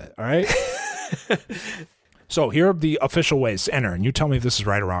ain't worth it, all right? So here are the official ways to enter, and you tell me if this is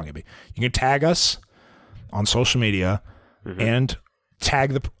right or wrong, Ibby. You can tag us on social media and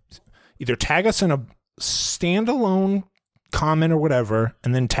either tag us in a standalone comment or whatever,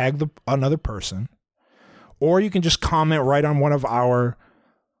 and then tag another person. Or you can just comment right on one of our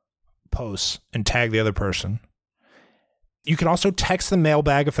posts and tag the other person. You can also text the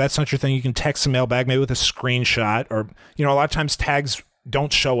mailbag if that's not your thing. You can text the mailbag maybe with a screenshot, or a lot of times tags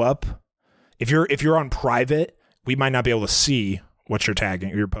don't show up. If you're on private, we might not be able to see what you're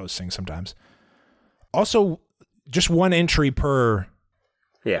tagging or you're posting sometimes. Also, just one entry per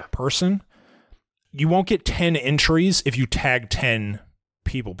person. You won't get 10 entries if you tag 10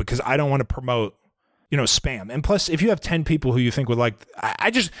 people because I don't want to promote spam. And plus, if you have 10 people who you think would like,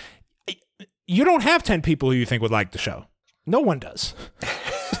 you don't have 10 people who you think would like the show. No one does.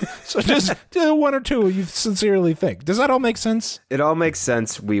 So just do one or two you sincerely think. Does that all make sense? It all makes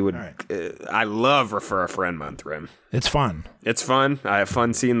sense. We would. Right. I love Refer a Friend Month, Rim. It's fun. It's fun. I have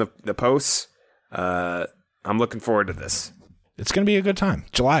fun seeing the posts. I'm looking forward to this. It's going to be a good time.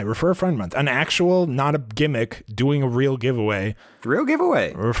 July, Refer a Friend Month. An actual, not a gimmick, doing a real giveaway. Real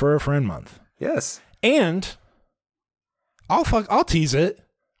giveaway. Refer a Friend Month. Yes. And I'll tease it.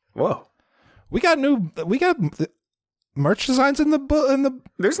 Whoa. We got merch designs in the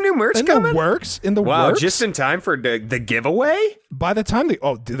There's new merch coming? In the works. Just in time for the giveaway? By the time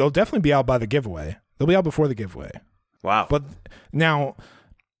they'll definitely be out by the giveaway. They'll be out before the giveaway. Wow. But now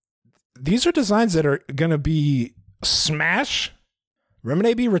these are designs that are going to be smash,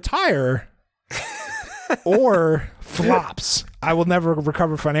 Remedy retire, or flops. I will never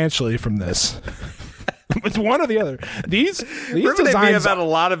recover financially from this. It's one or the other. These designs have had a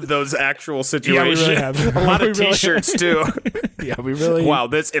lot of those actual situations. Yeah, we really have. A lot of T-shirts too. Yeah, we really. Wow,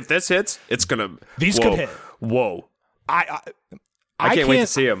 if this hits, it's gonna. These could hit. Whoa! I can't wait to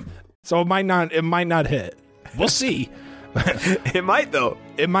see them. So it might not hit. We'll see. It might though.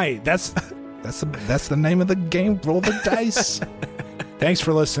 It might. That's the name of the game. Roll the dice. Thanks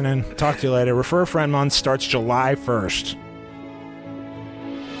for listening. Talk to you later. Refer a Friend Month starts July 1st.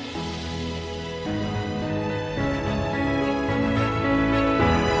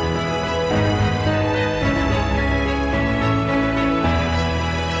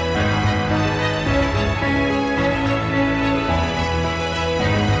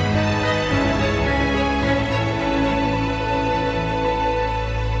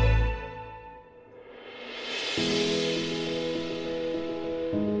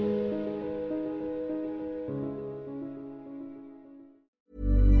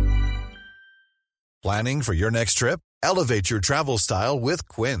 Planning for your next trip? Elevate your travel style with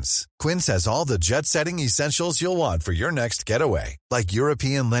Quince. Quince has all the jet-setting essentials you'll want for your next getaway, like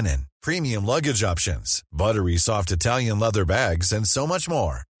European linen, premium luggage options, buttery soft Italian leather bags, and so much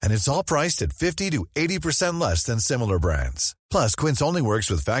more. And it's all priced at 50 to 80% less than similar brands. Plus, Quince only works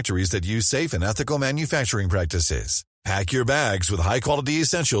with factories that use safe and ethical manufacturing practices. Pack your bags with high-quality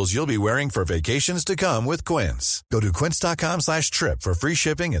essentials you'll be wearing for vacations to come with Quince. Go to quince.com/trip for free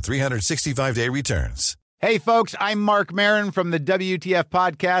shipping and 365-day returns. Hey, folks, I'm Mark Maron from the WTF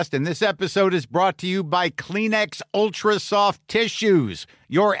Podcast, and this episode is brought to you by Kleenex Ultra Soft Tissues,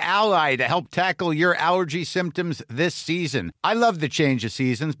 your ally to help tackle your allergy symptoms this season. I love the change of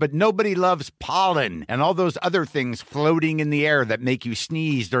seasons, but nobody loves pollen and all those other things floating in the air that make you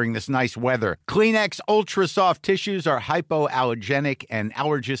sneeze during this nice weather. Kleenex Ultra Soft Tissues are hypoallergenic and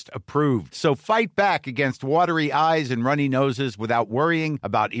allergist approved, so fight back against watery eyes and runny noses without worrying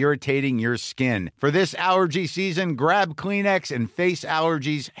about irritating your skin. For this allergy season, grab Kleenex and face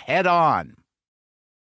allergies head on.